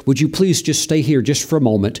here. Would you please just stay here just for a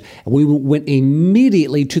moment? And we went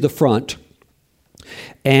immediately to the front,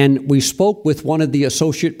 and we spoke with one of the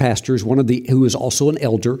associate pastors, who is also an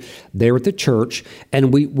elder there at the church,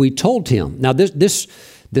 and we told him. Now, this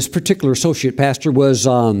particular associate pastor was,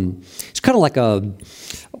 it's kind of like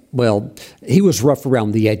he was rough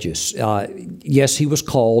around the edges. Yes, he was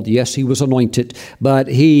called. Yes, he was anointed. But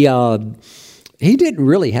he didn't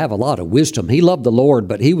really have a lot of wisdom. He loved the Lord,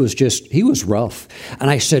 but he was rough. And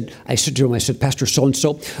I said to him, Pastor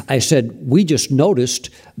so-and-so, I said, we just noticed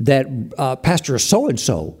that Pastor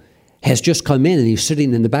so-and-so has just come in and he's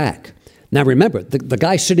sitting in the back. Now remember, the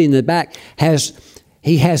guy sitting in the back has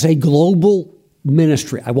a global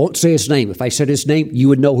ministry. I won't say his name. If I said his name, you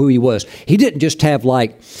would know who he was. He didn't just have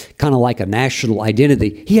kind of like a national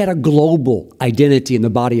identity. He had a global identity in the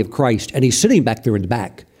body of Christ, and he's sitting back there in the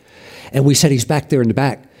back. And we said, he's back there in the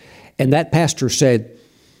back. And that pastor said,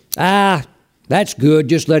 that's good.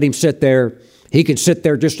 Just let him sit there. He can sit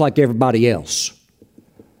there just like everybody else.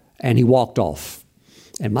 And he walked off.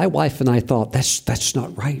 And my wife and I thought, that's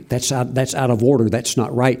not right. That's out of order. That's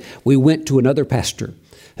not right. We went to another pastor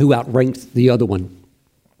who outranked the other one.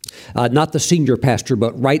 Not the senior pastor,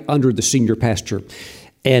 but right under the senior pastor.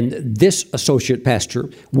 And this associate pastor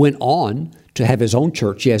went on to have his own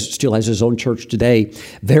church. He still has his own church today.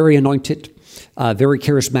 Very anointed, very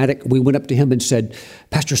charismatic. We went up to him and said,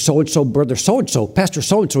 Pastor so-and-so, brother so-and-so, Pastor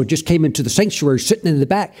so-and-so just came into the sanctuary sitting in the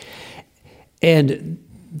back. And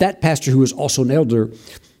that pastor, who was also an elder,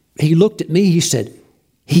 he looked at me, he said,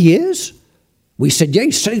 he is? We said, yeah,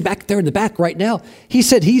 he's sitting back there in the back right now. He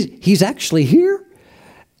said, he's actually here?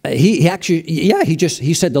 He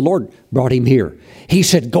said the Lord brought him here. He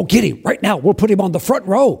said, go get him right now. We'll put him on the front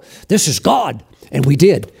row. This is God. And we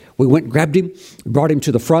did. We went and grabbed him, brought him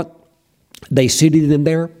to the front. They seated him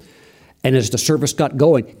there. And as the service got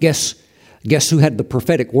going, guess who had the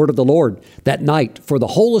prophetic word of the Lord that night for the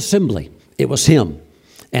whole assembly? It was him.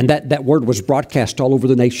 And that word was broadcast all over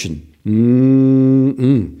the nation.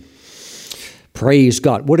 Praise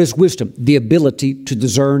God. What is wisdom? The ability to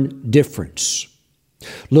discern difference.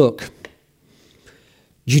 Look,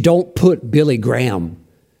 you don't put Billy Graham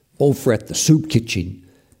over at the soup kitchen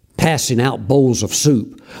passing out bowls of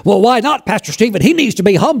soup. Well, why not, Pastor Stephen? He needs to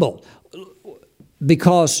be humble.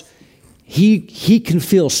 because he can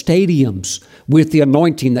fill stadiums with the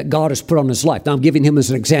anointing that God has put on his life. Now, I'm giving him as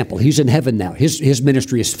an example. He's in heaven now. His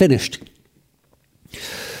ministry is finished.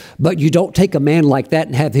 But you don't take a man like that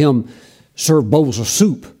and have him serve bowls of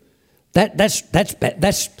soup. That's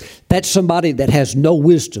somebody that has no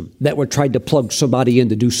wisdom that would try to plug somebody in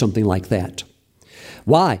to do something like that.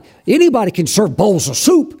 Why? Anybody can serve bowls of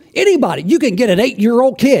soup. Anybody. You can get an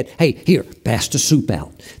 8-year-old kid. Hey, here, pass the soup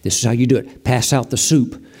out. This is how you do it. Pass out the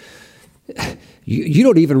soup. You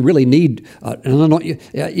don't even really need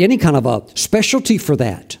any kind of a specialty for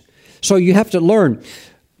that. So you have to learn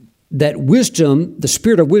that wisdom, the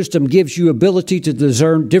spirit of wisdom, gives you ability to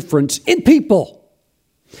discern difference in people.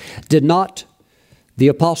 Did not the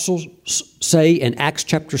apostles say in Acts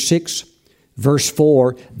chapter 6, verse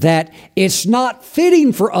 4, that it's not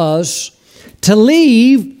fitting for us to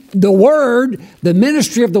leave the Word, the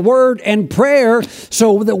ministry of the Word and prayer,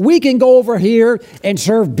 so that we can go over here and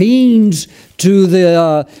serve beans to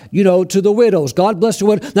the, to the widows. God bless the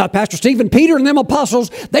widow. Now, Pastor Stephen, Peter, and them apostles,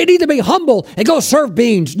 they need to be humble and go serve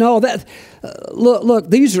beans. No, look.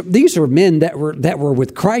 These are men that were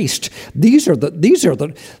with Christ. These are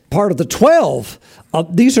the part of the 12.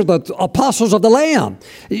 These are the apostles of the Lamb.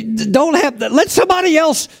 Let somebody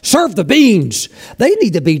else serve the beans. They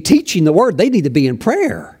need to be teaching the Word. They need to be in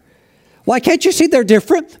prayer. Why can't you see they're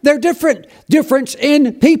different? They're different. Difference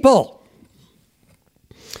in people.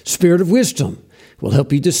 Spirit of wisdom will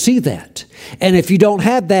help you to see that. And if you don't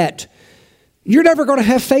have that, you're never going to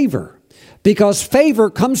have favor, because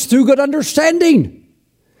favor comes through good understanding.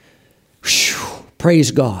 Whew,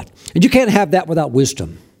 praise God. And you can't have that without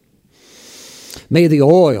wisdom. May the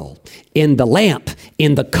oil in the lamp,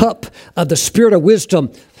 in the cup of the Spirit of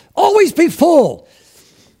wisdom always be full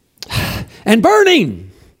and burning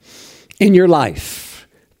in your life.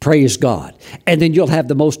 Praise God. And then you'll have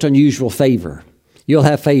the most unusual favor. You'll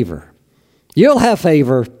have favor. You'll have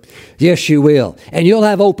favor. Yes, you will. And you'll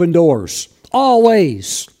have open doors.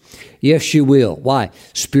 Always. Yes, you will. Why?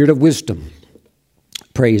 Spirit of wisdom.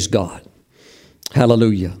 Praise God.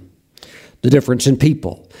 Hallelujah. The difference in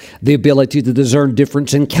people. The ability to discern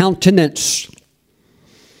difference in countenance.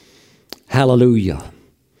 Hallelujah.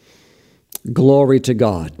 Glory to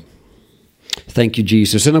God. Thank you,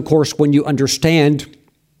 Jesus. And of course, when you understand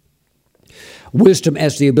wisdom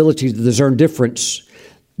as the ability to discern difference,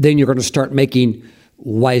 then you're going to start making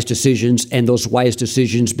wise decisions, and those wise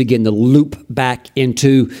decisions begin to loop back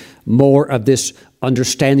into more of this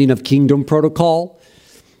understanding of kingdom protocol.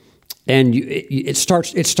 And it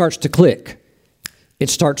starts to click. It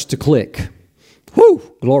starts to click. Whew,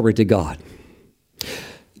 glory to God.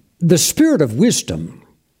 The spirit of wisdom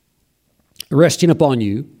resting upon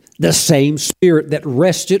you, the same Spirit that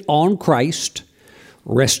rested on Christ,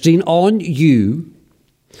 resting on you,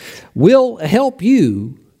 will help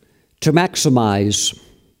you to maximize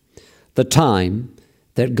the time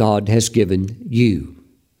that God has given you.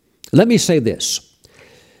 Let me say this.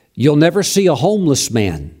 You'll never see a homeless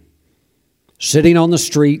man sitting on the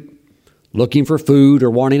street looking for food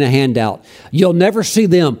or wanting a handout. You'll never see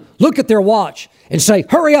them look at their watch and say,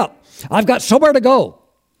 "Hurry up, I've got somewhere to go."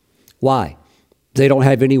 Why? They don't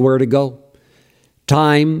have anywhere to go.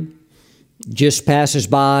 Time just passes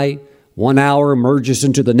by. 1 hour merges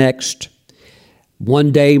into the next.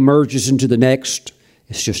 1 day merges into the next.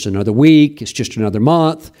 It's just another week. It's just another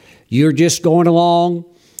month. You're just going along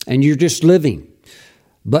and you're just living.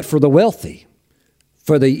 But for the wealthy,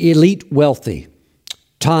 for the elite wealthy,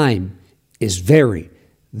 time is very,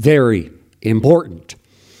 very important.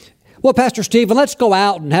 Well, Pastor Stephen, let's go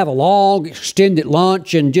out and have a long, extended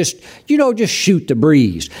lunch and just shoot the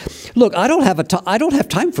breeze. Look, I don't have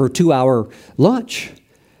time for a 2-hour lunch.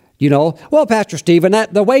 Well, Pastor Stephen,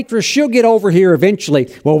 the waitress, she'll get over here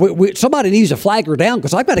eventually. Well, somebody needs to flag her down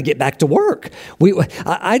because I've got to get back to work.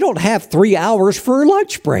 I don't have 3 hours for a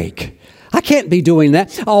lunch break. I can't be doing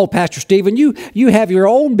that. Oh, Pastor Stephen, you have your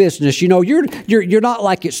own business. You're not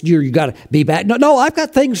like you got to be back. No, I've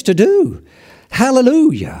got things to do.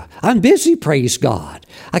 Hallelujah. I'm busy, praise God.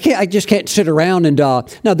 I just can't sit around and,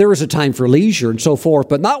 now there is a time for leisure and so forth,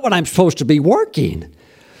 but not when I'm supposed to be working.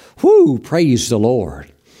 Whoo, praise the Lord.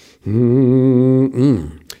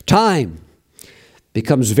 Time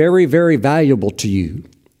becomes very, very valuable to you.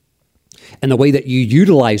 And the way that you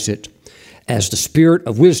utilize it as the Spirit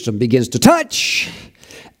of wisdom begins to touch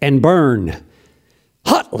and burn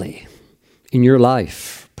hotly in your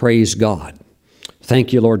life. Praise God.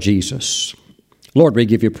 Thank you, Lord Jesus. Lord, we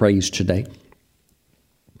give you praise today.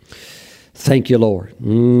 Thank you, Lord.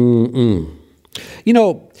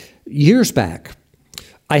 Years back,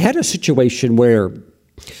 I had a situation where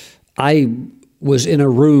I was in a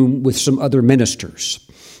room with some other ministers.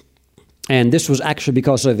 And this was actually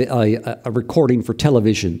because of a recording for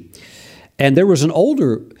television. And there was an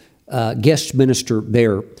older guest minister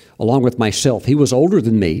there along with myself. He was older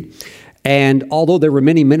than me. And although there were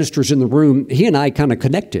many ministers in the room, he and I kind of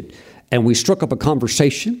connected. And we struck up a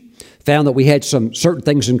conversation, found that we had some certain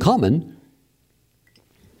things in common.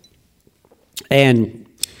 And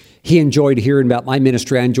he enjoyed hearing about my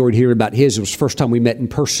ministry. I enjoyed hearing about his. It was the first time we met in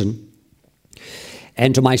person.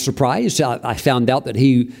 And to my surprise, I found out that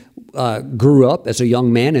he grew up as a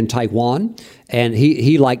young man in Taiwan. And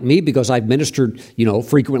he liked me because I've ministered,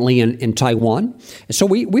 frequently in Taiwan. And so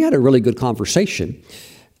we had a really good conversation.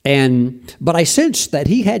 But I sensed that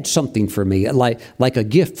he had something for me, like a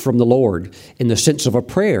gift from the Lord in the sense of a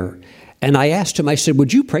prayer. And I asked him, I said,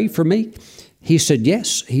 would you pray for me? He said,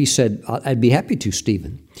 yes. He said, I'd be happy to,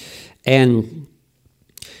 Stephen. And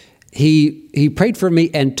he prayed for me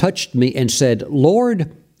and touched me and said,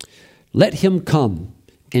 Lord, let him come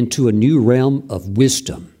into a new realm of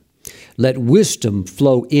wisdom. Let wisdom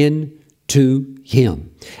flow into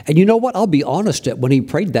him. And you know what? I'll be honest, that when he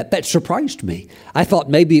prayed that surprised me. I thought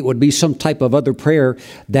maybe it would be some type of other prayer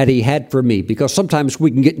that he had for me, because sometimes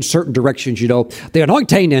we can get in certain directions, the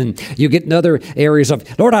anointing, and you get in other areas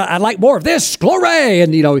of, Lord, I'd like more of this, glory.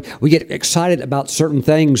 And, we get excited about certain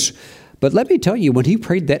things. But let me tell you, when he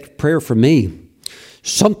prayed that prayer for me,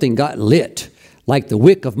 something got lit, like the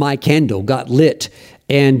wick of my candle got lit.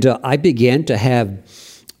 And I began to have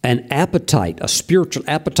an appetite, a spiritual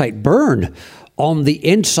appetite burn on the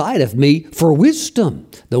inside of me for wisdom,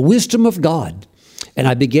 the wisdom of God. And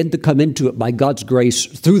I began to come into it by God's grace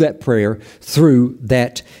through that prayer, through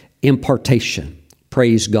that impartation.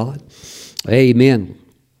 Praise God. Amen.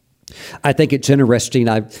 I think it's interesting.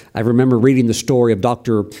 I remember reading the story of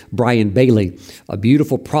Dr. Brian Bailey, a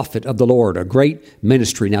beautiful prophet of the Lord, a great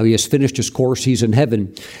ministry. Now, he has finished his course. He's in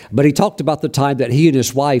heaven. But he talked about the time that he and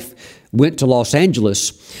his wife went to Los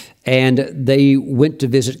Angeles, and they went to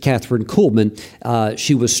visit Catherine Kuhlman.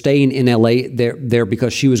 She was staying in L.A. there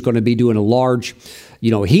because she was going to be doing a large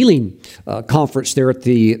healing conference there at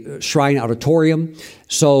the Shrine Auditorium.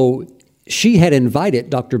 So she had invited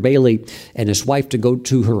Dr. Bailey and his wife to go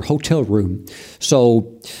to her hotel room.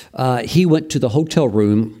 So he went to the hotel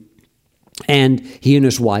room, and he and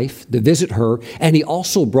his wife to visit her. And he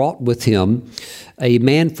also brought with him a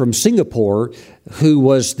man from Singapore who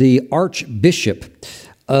was the Archbishop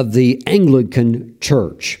of the Anglican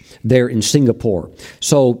Church there in Singapore.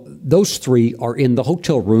 So those three are in the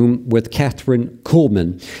hotel room with Catherine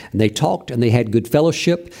Kuhlman. And they talked and they had good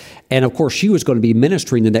fellowship. And of course, she was going to be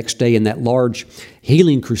ministering the next day in that large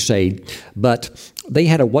healing crusade. But they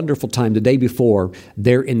had a wonderful time the day before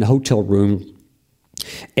there in the hotel room.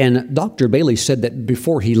 And Dr. Bailey said that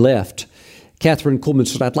before he left, Catherine Kuhlman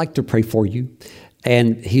said, I'd like to pray for you.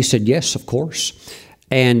 And he said, yes, of course.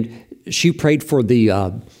 And she prayed for the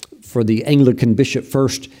Anglican bishop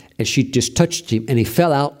first, and she just touched him, and he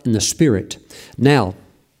fell out in the spirit. Now,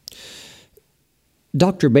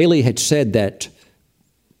 Dr. Bailey had said that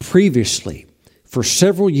previously, for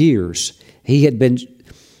several years, he had been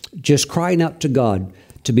just crying out to God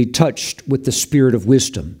to be touched with the spirit of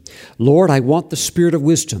wisdom. Lord, I want the spirit of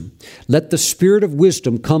wisdom. Let the spirit of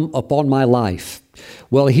wisdom come upon my life.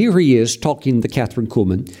 Well, here he is talking to Catherine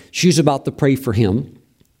Kuhlman. She's about to pray for him.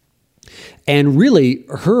 And really,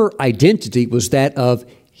 her identity was that of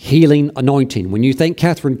healing anointing. When you think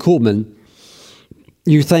Catherine Kuhlman,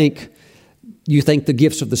 you think the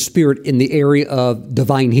gifts of the Spirit in the area of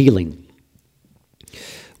divine healing.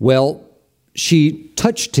 Well, she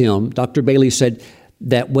touched him. Dr. Bailey said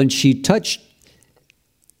that when she touched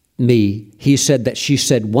me, he said that she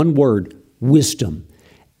said one word, wisdom.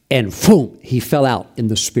 And boom, he fell out in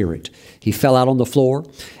the spirit. He fell out on the floor.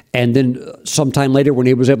 And then sometime later, when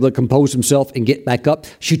he was able to compose himself and get back up,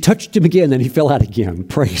 she touched him again and he fell out again.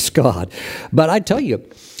 Praise God. But I tell you,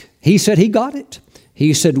 he said he got it.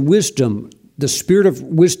 He said wisdom, the spirit of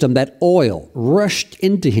wisdom, that oil rushed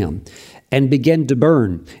into him and began to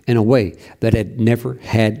burn in a way that had never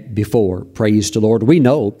had before. Praise the Lord. We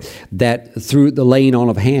know that through the laying on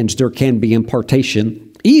of hands, there can be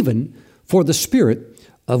impartation, even for the spirit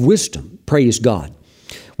of wisdom. Praise God.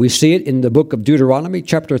 We see it in the book of Deuteronomy,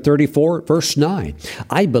 chapter 34, verse 9.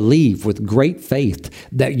 I believe with great faith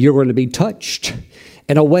that you're going to be touched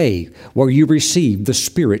in a way where you receive the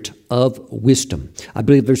spirit of wisdom. I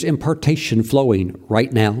believe there's impartation flowing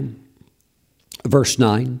right now. Verse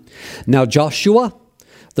 9. Now Joshua,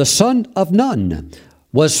 the son of Nun,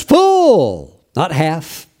 was full, not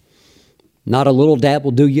half, not a little dabble,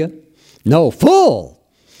 do you? No, full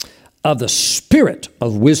of the spirit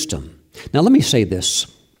of wisdom. Now let me say this.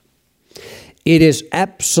 It is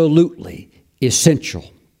absolutely essential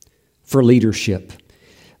for leadership.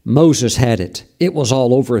 Moses had it. It was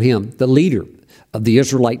all over him, the leader of the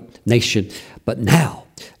Israelite nation. But now,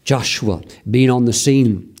 Joshua being on the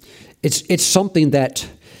scene, it's something that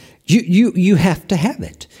you have to have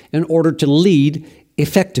it in order to lead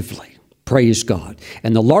effectively. Praise God.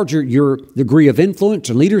 And the larger your degree of influence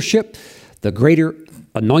and leadership, the greater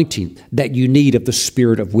anointing that you need of the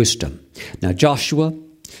spirit of wisdom. Now, Joshua,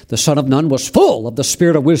 the son of Nun, was full of the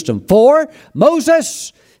spirit of wisdom, for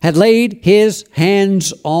Moses had laid his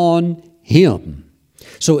hands on him.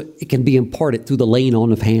 So it can be imparted through the laying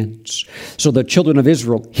on of hands. So the children of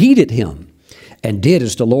Israel heeded him and did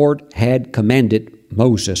as the Lord had commanded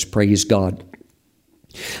Moses. Praise God.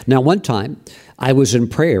 Now, one time I was in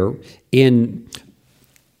prayer in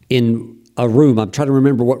a room. I'm trying to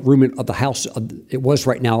remember what room of the house it was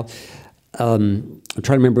right now. I'm trying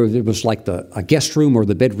to remember if it was like a guest room or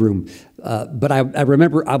the bedroom. But I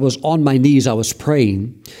remember I was on my knees, I was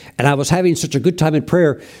praying, and I was having such a good time in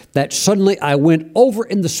prayer that suddenly I went over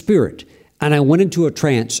in the spirit and I went into a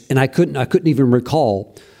trance, and I couldn't even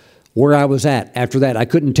recall where I was at after that. I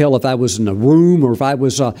couldn't tell if I was in a room or if I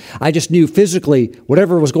was, I just knew physically,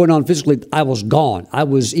 whatever was going on physically, I was gone. I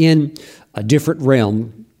was in a different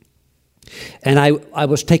realm, and I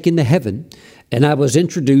was taken to heaven, and I was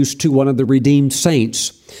introduced to one of the redeemed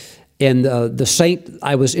saints. And the saint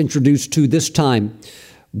I was introduced to this time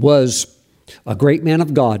was a great man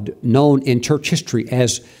of God known in church history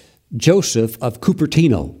as Joseph of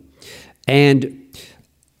Cupertino. And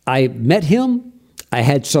I met him. I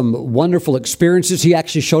had some wonderful experiences. He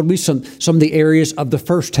actually showed me some of the areas of the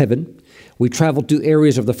first heaven. We traveled to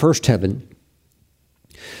areas of the first heaven.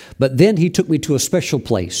 But then he took me to a special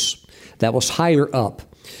place that was higher up.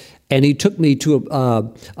 And he took me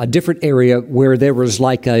to a different area where there was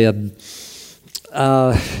like there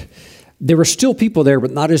were still people there,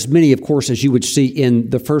 but not as many, of course, as you would see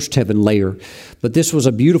in the first heaven layer. But this was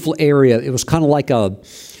a beautiful area. It was kind of like a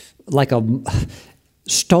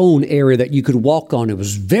stone area that you could walk on. It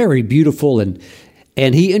was very beautiful. And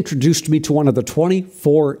he introduced me to one of the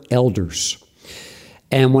 24 elders.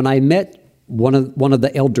 And when I met one of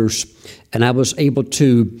the elders, and I was able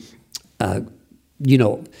to,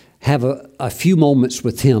 have a few moments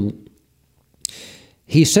with him,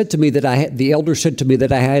 he said to me that the elder said to me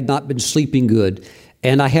that I had not been sleeping good,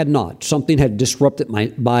 and I had not. Something had disrupted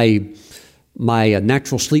my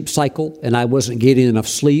natural sleep cycle, and I wasn't getting enough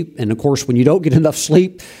sleep. And of course, when you don't get enough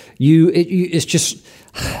sleep, it's just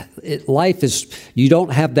life is, you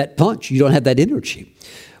don't have that punch, you don't have that energy.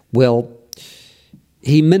 Well,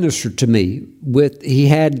 he ministered to me he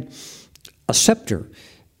had a scepter,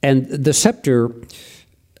 and the scepter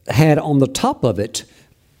had on the top of it,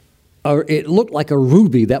 it looked like a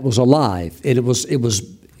ruby that was alive, and it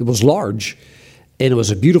was large, and it was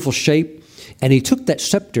a beautiful shape. And he took that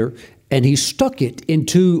scepter and he stuck it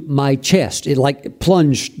into my chest. It like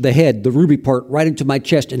plunged the head, the ruby part, right into my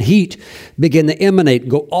chest, and heat began to emanate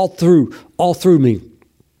and go all through me.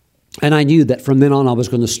 And I knew that from then on I was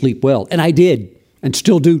going to sleep well, and I did, and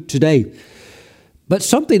still do today. But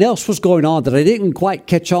something else was going on that I didn't quite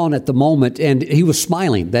catch on at the moment, and he was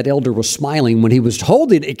smiling. That elder was smiling when he was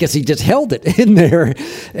holding it, because he just held it in there,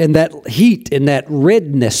 and that heat and that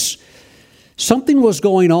redness. Something was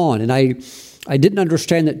going on, and I didn't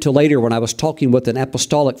understand it till later when I was talking with an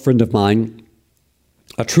apostolic friend of mine,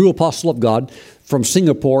 a true apostle of God from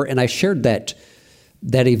Singapore, and I shared that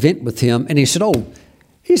event with him, and he said,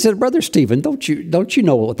 Brother Stephen, don't you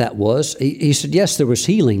know what that was? He said, yes, there was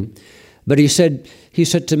healing. But he said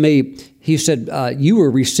to me, you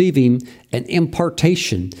were receiving an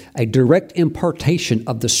impartation, a direct impartation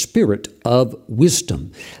of the spirit of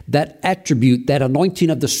wisdom. That attribute, that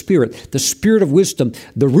anointing of the spirit of wisdom,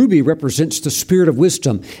 the ruby represents the spirit of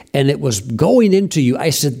wisdom, and it was going into you.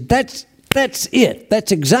 I said, that's it.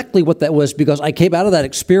 That's exactly what that was, because I came out of that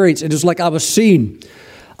experience, and it was like I was seeing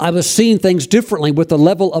things differently with the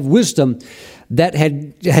level of wisdom that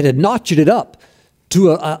had notched it up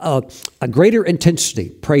to a greater intensity.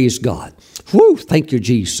 Praise God. Whew, thank you,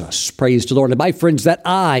 Jesus. Praise the Lord. And my friends, that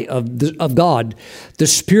eye of God, the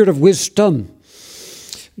spirit of wisdom,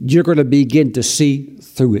 you're going to begin to see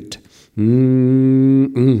through it.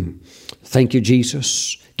 Thank you,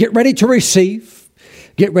 Jesus. Get ready to receive.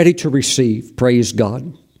 Get ready to receive. Praise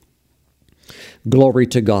God. Glory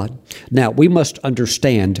to God. Now, we must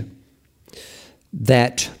understand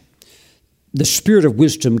that the spirit of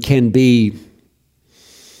wisdom can be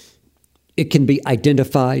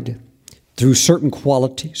identified through certain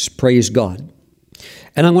qualities. Praise God.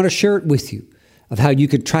 And I want to share it with you of how you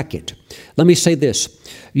could track it. Let me say this.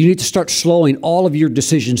 You need to start slowing all of your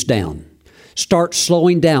decisions down. Start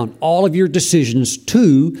slowing down all of your decisions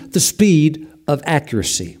to the speed of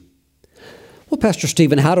accuracy. Well, Pastor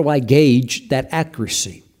Stephen, how do I gauge that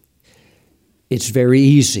accuracy? It's very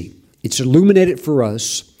easy. It's illuminated for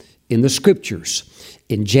us in the Scriptures,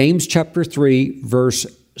 in James chapter 3, verse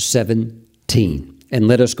 17. And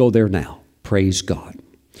let us go there now. Praise God.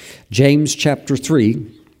 James chapter 3,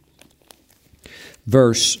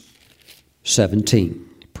 verse 17.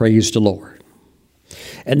 Praise the Lord.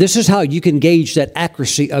 And this is how you can gauge that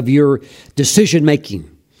accuracy of your decision making.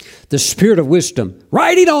 The Spirit of wisdom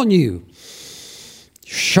riding on you.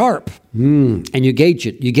 Sharp. And you gauge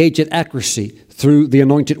it. You gauge it accuracy through the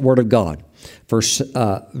anointed Word of God. Verse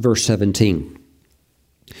 17.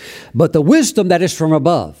 But the wisdom that is from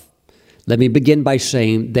above. Let me begin by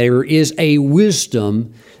saying there is a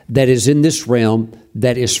wisdom that is in this realm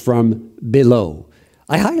that is from below.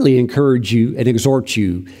 I highly encourage you and exhort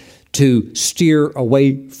you to steer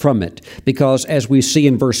away from it, because as we see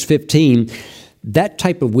in verse 15, that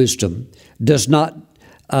type of wisdom does not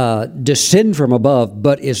descend from above,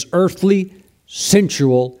 but is earthly,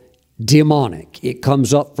 sensual, demonic. It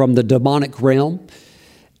comes up from the demonic realm,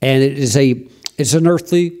 and it's an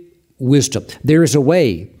earthly wisdom. There is a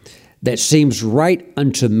way that seems right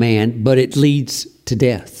unto man, but it leads to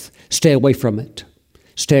death. Stay away from it.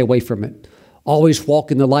 Stay away from it. Always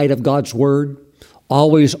walk in the light of God's Word.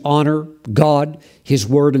 Always honor God, His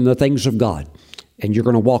Word, and the things of God. And you're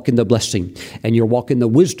going to walk in the blessing, and you'll walk in the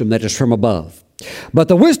wisdom that is from above. But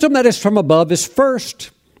the wisdom that is from above is first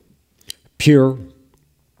pure.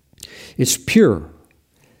 It's pure.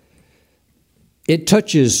 It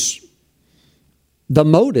touches the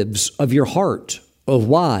motives of your heart of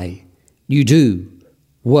why you do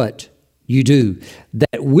what you do.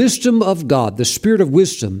 That wisdom of God, the Spirit of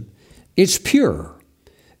wisdom, it's pure.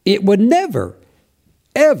 It would never,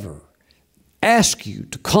 ever ask you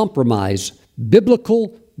to compromise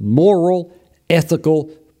biblical, moral, ethical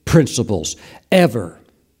principles. Ever.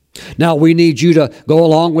 Now, we need you to go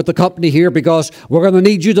along with the company here because we're going to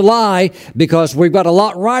need you to lie because we've got a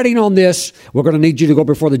lot riding on this. We're going to need you to go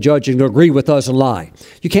before the judge and agree with us and lie.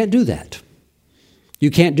 You can't do that.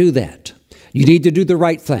 You can't do that. You need to do the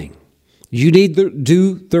right thing. You need to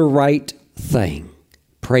do the right thing.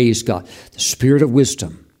 Praise God. The Spirit of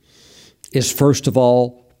wisdom is first of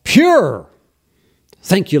all pure.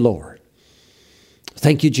 Thank you, Lord.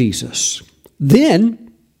 Thank you, Jesus.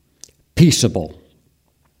 Then, peaceable.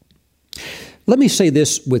 Let me say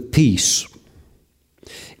this with peace.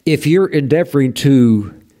 If you're endeavoring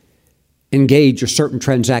to engage a certain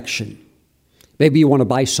transaction, maybe you want to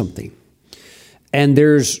buy something, and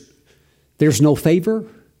there's no favor,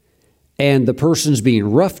 and the person's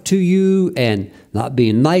being rough to you and not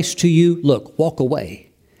being nice to you, look, walk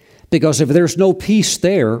away. Because if there's no peace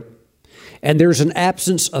there, and there's an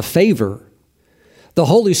absence of favor, the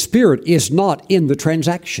Holy Spirit is not in the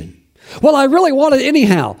transaction. Well, I really want it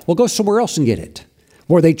anyhow. Well, go somewhere else and get it,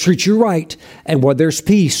 where they treat you right and where there's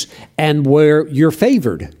peace and where you're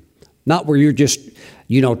favored, not where you're just,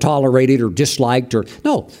 tolerated or disliked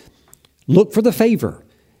no. Look for the favor.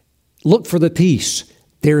 Look for the peace.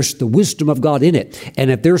 There's the wisdom of God in it. And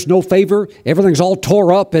if there's no favor, everything's all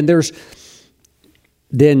tore up and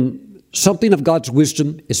then something of God's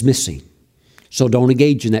wisdom is missing. So don't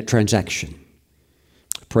engage in that transaction.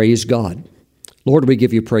 Praise God. Lord, we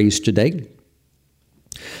give you praise today.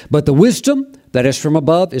 But the wisdom that is from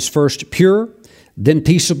above is first pure, then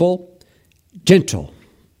peaceable, gentle.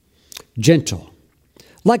 Gentle.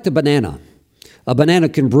 Like the banana. A banana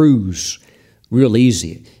can bruise real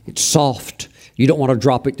easy. It's soft. You don't want to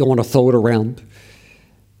drop it. Don't want to throw it around.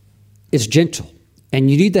 It's gentle. And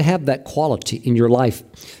you need to have that quality in your life.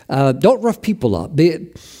 Don't rough people up.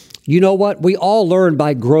 You know what? We all learn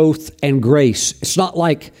by growth and grace. It's not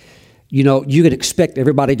like, you can expect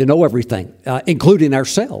everybody to know everything, including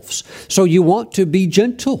ourselves. So you want to be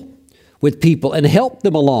gentle with people and help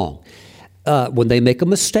them along. When they make a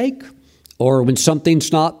mistake or when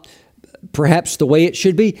something's not perhaps the way it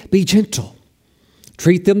should be gentle.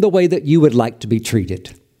 Treat them the way that you would like to be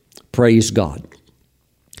treated. Praise God.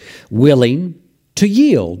 Willing to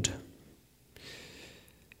yield.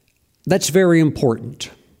 That's very important.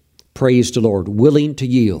 Praise the Lord. Willing to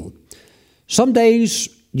yield. Some days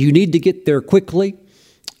you need to get there quickly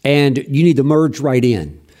and you need to merge right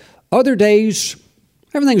in. Other days,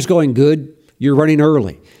 everything's going good. You're running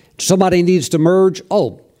early. Somebody needs to merge.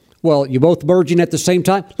 Oh, well, you're both merging at the same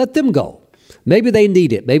time. Let them go. Maybe they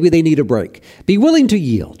need it. Maybe they need a break. Be willing to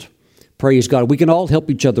yield. Praise God. We can all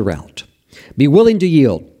help each other out. Be willing to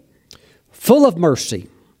yield. Full of mercy.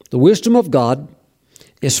 The wisdom of God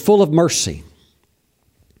is full of mercy.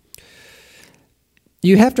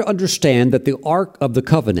 You have to understand that the Ark of the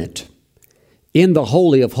Covenant in the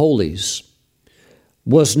Holy of Holies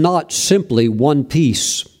was not simply one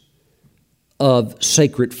piece of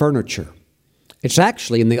sacred furniture. It's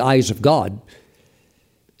actually, in the eyes of God,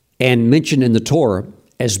 and mentioned in the Torah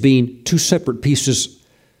as being two separate pieces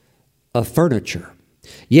of furniture.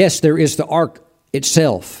 Yes, there is the ark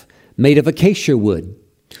itself, made of acacia wood,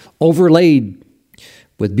 overlaid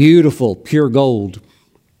with beautiful pure gold.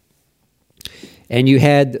 And you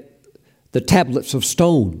had the tablets of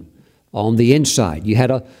stone on the inside. You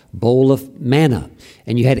had a bowl of manna,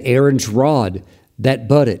 and you had Aaron's rod that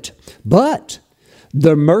budded. But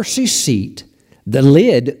the mercy seat, the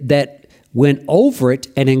lid that went over it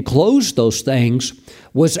and enclosed those things,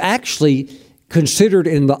 was actually considered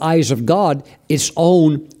in the eyes of God its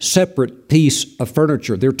own separate piece of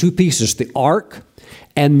furniture. There are two pieces, the ark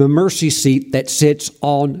and the mercy seat that sits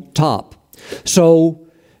on top. So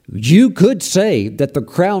you could say that the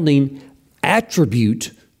crowning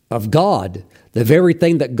attribute of God, the very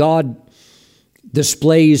thing that God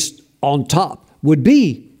displays on top, would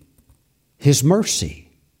be His mercy.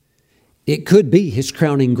 It could be His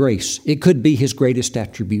crowning grace. It could be His greatest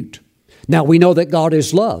attribute. Now, we know that God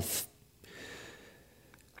is love.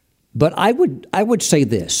 But I would say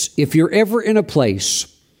this: if you're ever in a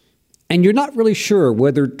place and you're not really sure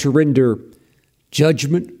whether to render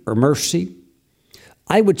judgment or mercy,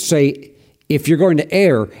 I would say if you're going to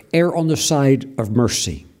err on the side of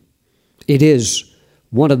mercy. It is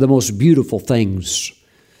one of the most beautiful things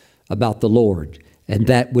about the Lord, and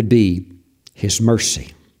that would be His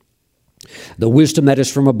mercy. The wisdom that is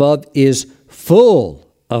from above is full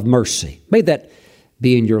of mercy. May that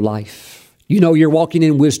be in your life. You know you're walking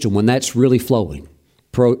in wisdom when that's really flowing.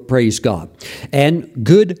 Praise God. And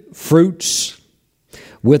good fruits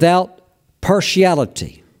without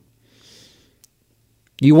partiality.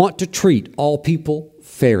 You want to treat all people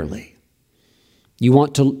fairly. You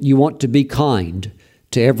want to be kind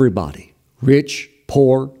to everybody, rich,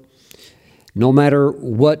 poor, no matter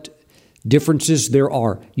what differences there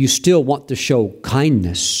are. You still want to show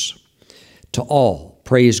kindness to all.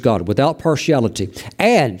 Praise God, without partiality.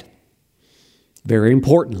 And, very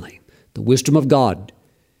importantly, the wisdom of God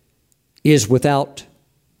is without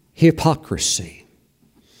hypocrisy.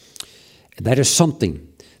 And that is something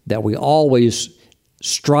that we always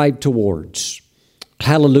strive towards.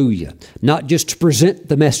 Hallelujah. Not just to present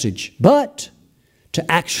the message, but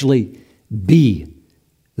to actually be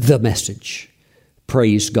the message.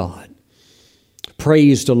 Praise God.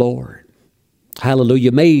 Praise the Lord.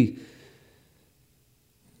 Hallelujah. May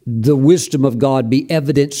the wisdom of God be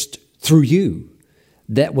evidenced through you,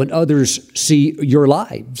 that when others see your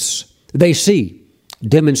lives, they see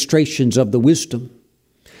demonstrations of the wisdom,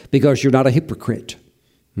 because you're not a hypocrite.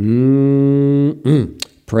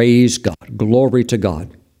 Praise God. Glory to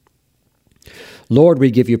God. Lord, we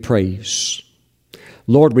give you praise.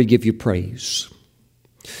 Lord, we give you praise.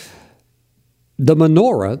 The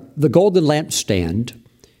menorah, the golden lampstand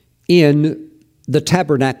in the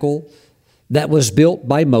tabernacle that was built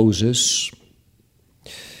by Moses,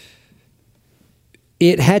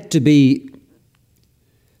 it had to be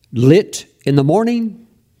lit in the morning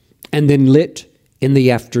and then lit in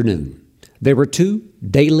the afternoon. There were two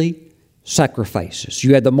daily sacrifices.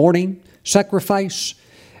 You had the morning sacrifice,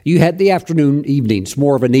 you had the afternoon, evenings,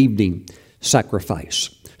 more of an evening sacrifice.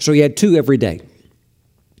 So you had two every day.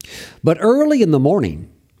 But early in the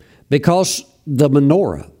morning, because the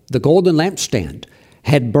menorah, the golden lampstand,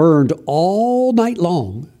 had burned all night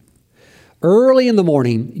long, early in the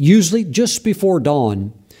morning, usually just before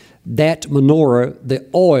dawn, that menorah, the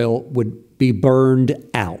oil would be burned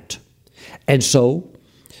out. And so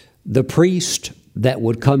the priest that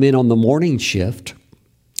would come in on the morning shift,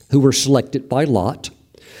 who were selected by lot,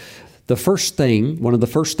 one of the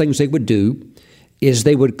first things they would do is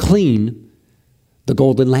they would clean the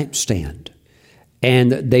golden lampstand,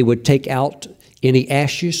 and they would take out any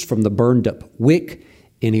ashes from the burned up wick,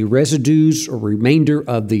 any residues or remainder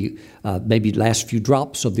of the maybe last few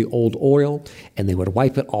drops of the old oil, and they would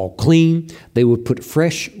wipe it all clean. They would put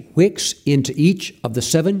fresh wicks into each of the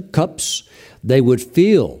 7 cups. They would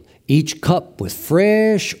fill each cup with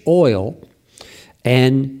fresh oil,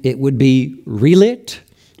 and it would be relit,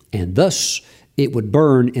 and thus it would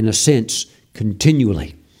burn, in a sense,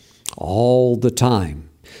 continually, all the time.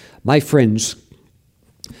 My friends,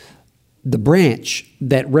 the branch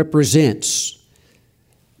that represents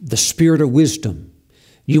the spirit of wisdom,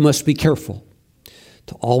 you must be careful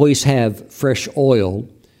to always have fresh oil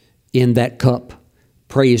in that cup.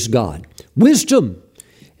 Praise God. Wisdom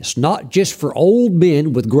is not just for old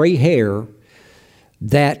men with gray hair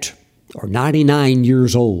that are 99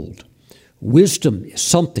 years old. wisdom is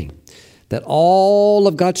something that all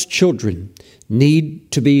of God's children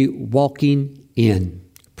need to be walking in.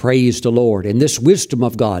 Praise the Lord. And this wisdom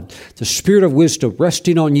of God, the Spirit of wisdom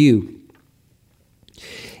resting on you,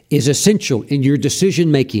 is essential in your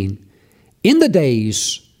decision making in the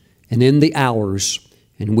days and in the hours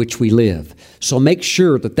in which we live. So make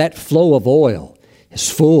sure that that flow of oil is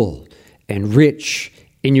full and rich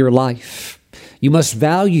in your life. You must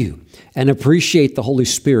value and appreciate the Holy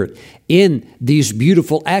Spirit in these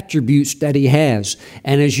beautiful attributes that He has.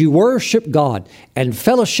 And as you worship God and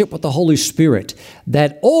fellowship with the Holy Spirit,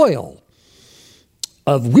 that oil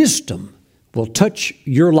of wisdom will touch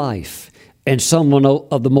your life in some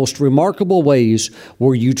of the most remarkable ways,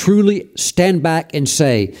 where you truly stand back and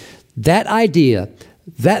say, that idea,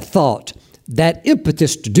 that thought, that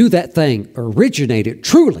impetus to do that thing originated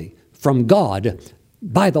truly from God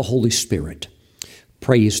by the Holy Spirit.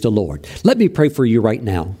 Praise the Lord. Let me pray for you right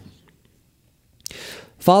now.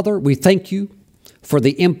 Father, we thank you for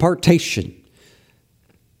the impartation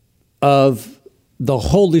of the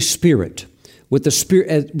Holy Spirit with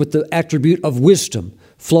the attribute of wisdom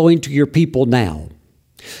flowing to your people now.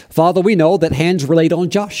 Father, we know that hands were laid on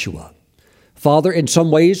Joshua. Father, in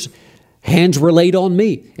some ways, hands were laid on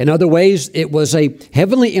me. In other ways, it was a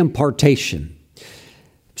heavenly impartation.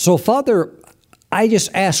 So, Father, I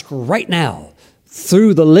just ask right now,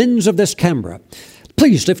 through the lens of this camera,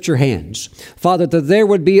 please lift your hands. Father, that there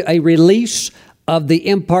would be a release of the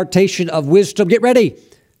impartation of wisdom. Get ready.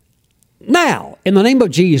 Now, in the name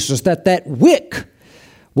of Jesus, that wick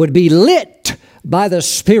would be lit by the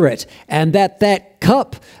Spirit, and that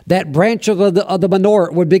cup, that branch of the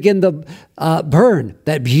menorah would begin to burn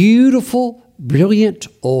that beautiful, brilliant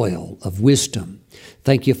oil of wisdom.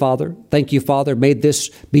 Thank you, Father. Thank you, Father. May this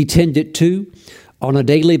be tended to on a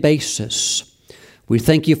daily basis. We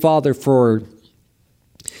thank you, Father, for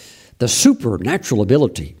the supernatural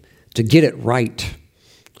ability to get it right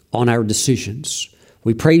on our decisions.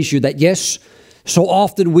 We praise you that, yes, so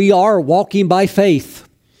often we are walking by faith,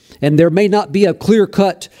 and there may not be a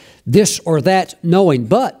clear-cut this or that knowing,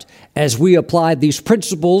 but as we apply these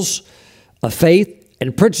principles of faith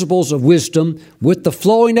and principles of wisdom with the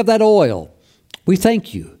flowing of that oil, we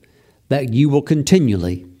thank you that you will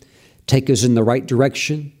continually take us in the right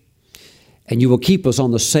direction, and you will keep us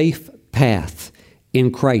on the safe path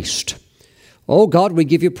in Christ. Oh God, we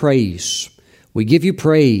give you praise. We give you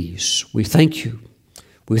praise. We thank you.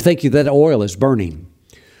 We thank you that oil is burning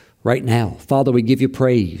right now. Father, we give you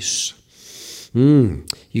praise.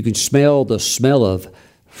 You can smell the smell of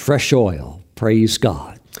fresh oil. Praise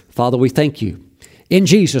God. Father, we thank you. In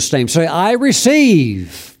Jesus' name, say, I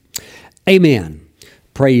receive. Amen.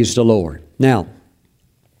 Praise the Lord. Now,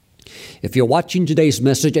 if you're watching today's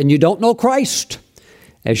message and you don't know Christ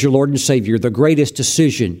as your Lord and Savior, the greatest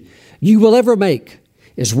decision you will ever make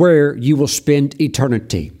is where you will spend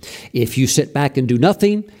eternity. If you sit back and do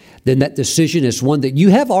nothing, then that decision is one that you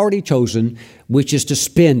have already chosen, which is to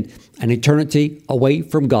spend an eternity away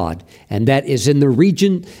from God. And that is in the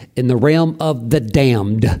region, in the realm of the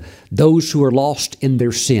damned, those who are lost in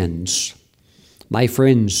their sins. My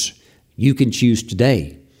friends, you can choose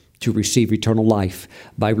today to receive eternal life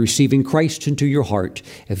by receiving Christ into your heart.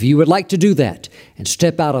 If you would like to do that and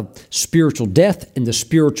step out of spiritual death into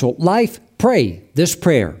spiritual life, pray this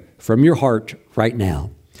prayer from your heart right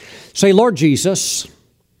now. Say, Lord Jesus,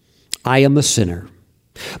 I am a sinner,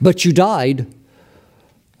 but you died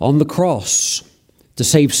on the cross to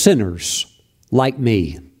save sinners like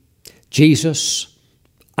me. Jesus,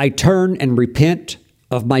 I turn and repent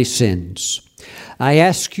of my sins. I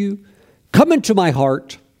ask you, come into my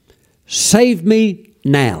heart, save me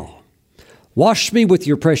now. Wash me with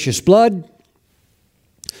your precious blood.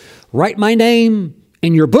 Write my name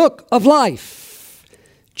in your book of life.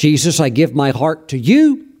 Jesus, I give my heart to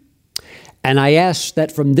you, and I ask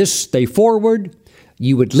that from this day forward,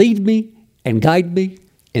 you would lead me and guide me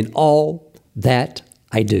in all that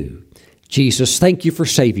I do. Jesus, thank you for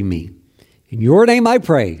saving me. In your name I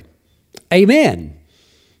pray. Amen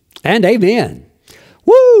and amen.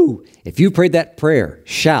 Woo! If you prayed that prayer,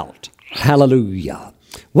 shout hallelujah.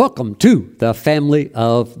 Welcome to the family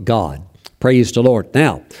of God. Praise the Lord.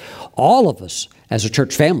 Now, all of us as a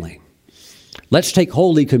church family, let's take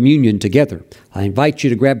Holy Communion together. I invite you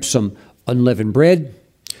to grab some unleavened bread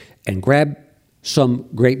and grab some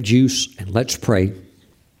grape juice, and let's pray.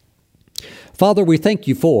 Father, we thank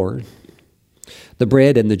you for the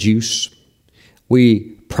bread and the juice.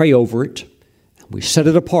 We pray over it. We set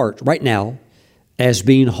it apart right now as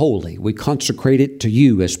being holy. We consecrate it to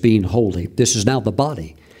you as being holy. This is now the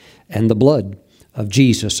body and the blood of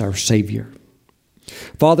Jesus, our Savior.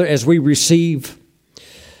 Father, as we receive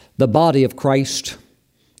the body of Christ.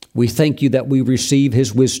 We thank you that we receive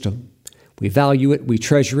his wisdom. We value it. We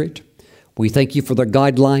treasure it. We thank you for the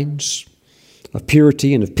guidelines of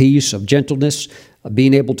purity and of peace, of gentleness, of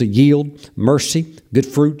being able to yield mercy, good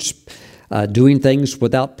fruits, doing things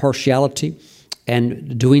without partiality,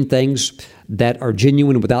 and doing things that are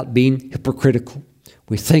genuine without being hypocritical.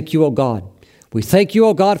 We thank you, O God. We thank you,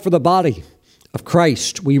 O God, for the body of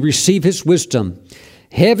Christ. We receive his wisdom,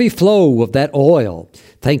 heavy flow of that oil.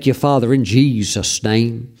 Thank you, Father, in Jesus'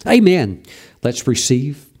 name. Amen. Let's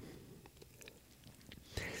receive.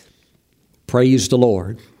 Praise the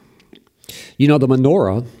Lord. You know, the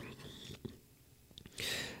menorah,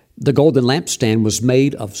 the golden lampstand, was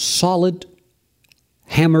made of solid,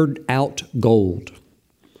 hammered out gold.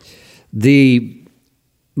 The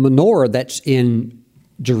menorah that's in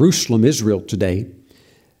Jerusalem, Israel today,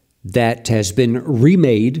 that has been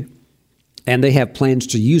remade, and they have plans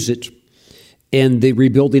to use it in the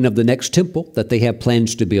rebuilding of the next temple that they have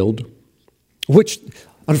plans to build, which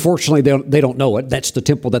unfortunately they don't know it. That's the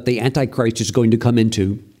temple that the Antichrist is going to come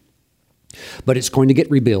into, but it's going to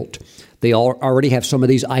get rebuilt. They already have some of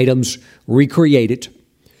these items recreated.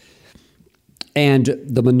 And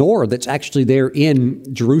the menorah that's actually there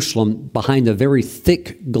in Jerusalem behind a very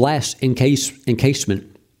thick glass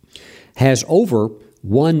encasement has over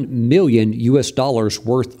 $1 million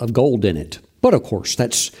worth of gold in it. But of course,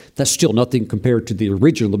 that's still nothing compared to the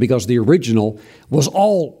original, because the original was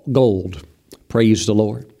all gold. Praise the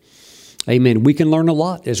Lord. Amen. We can learn a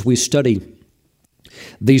lot as we study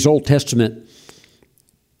these Old Testament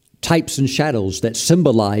types and shadows that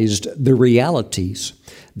symbolized the realities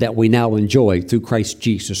that we now enjoy through Christ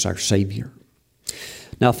Jesus, our Savior.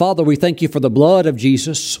 Now, Father, we thank you for the blood of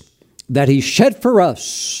Jesus that he shed for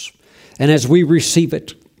us. And as we receive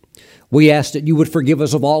it, we ask that you would forgive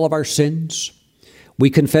us of all of our sins. We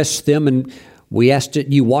confess them, and we ask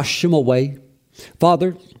that you wash them away.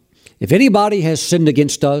 Father, if anybody has sinned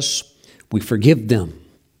against us, we forgive them.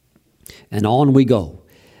 And on we go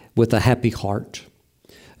with a happy heart.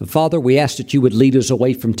 And Father, we ask that you would lead us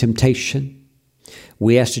away from temptation.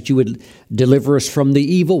 We ask that you would deliver us from the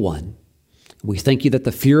evil one. We thank you that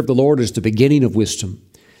the fear of the Lord is the beginning of wisdom.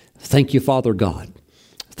 Thank you, Father God.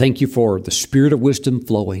 Thank you for the spirit of wisdom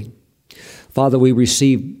flowing. Father, we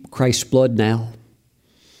receive Christ's blood now.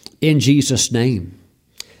 In Jesus' name,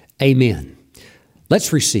 amen.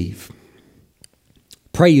 Let's receive.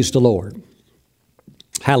 Praise the Lord.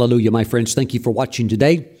 Hallelujah, my friends. Thank you for watching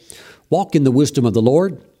today. Walk in the wisdom of the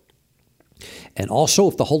Lord. And also,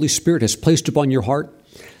 if the Holy Spirit has placed upon your heart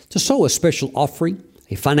to sow a special offering,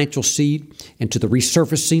 a financial seed, into the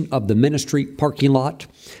resurfacing of the ministry parking lot,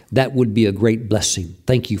 that would be a great blessing.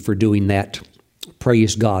 Thank you for doing that.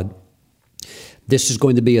 Praise God. This is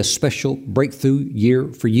going to be a special breakthrough year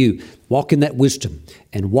for you. Walk in that wisdom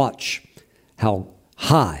and watch how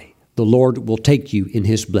high the Lord will take you in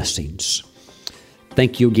his blessings.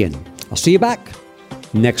 Thank you again. I'll see you back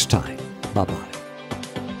next time. Bye-bye.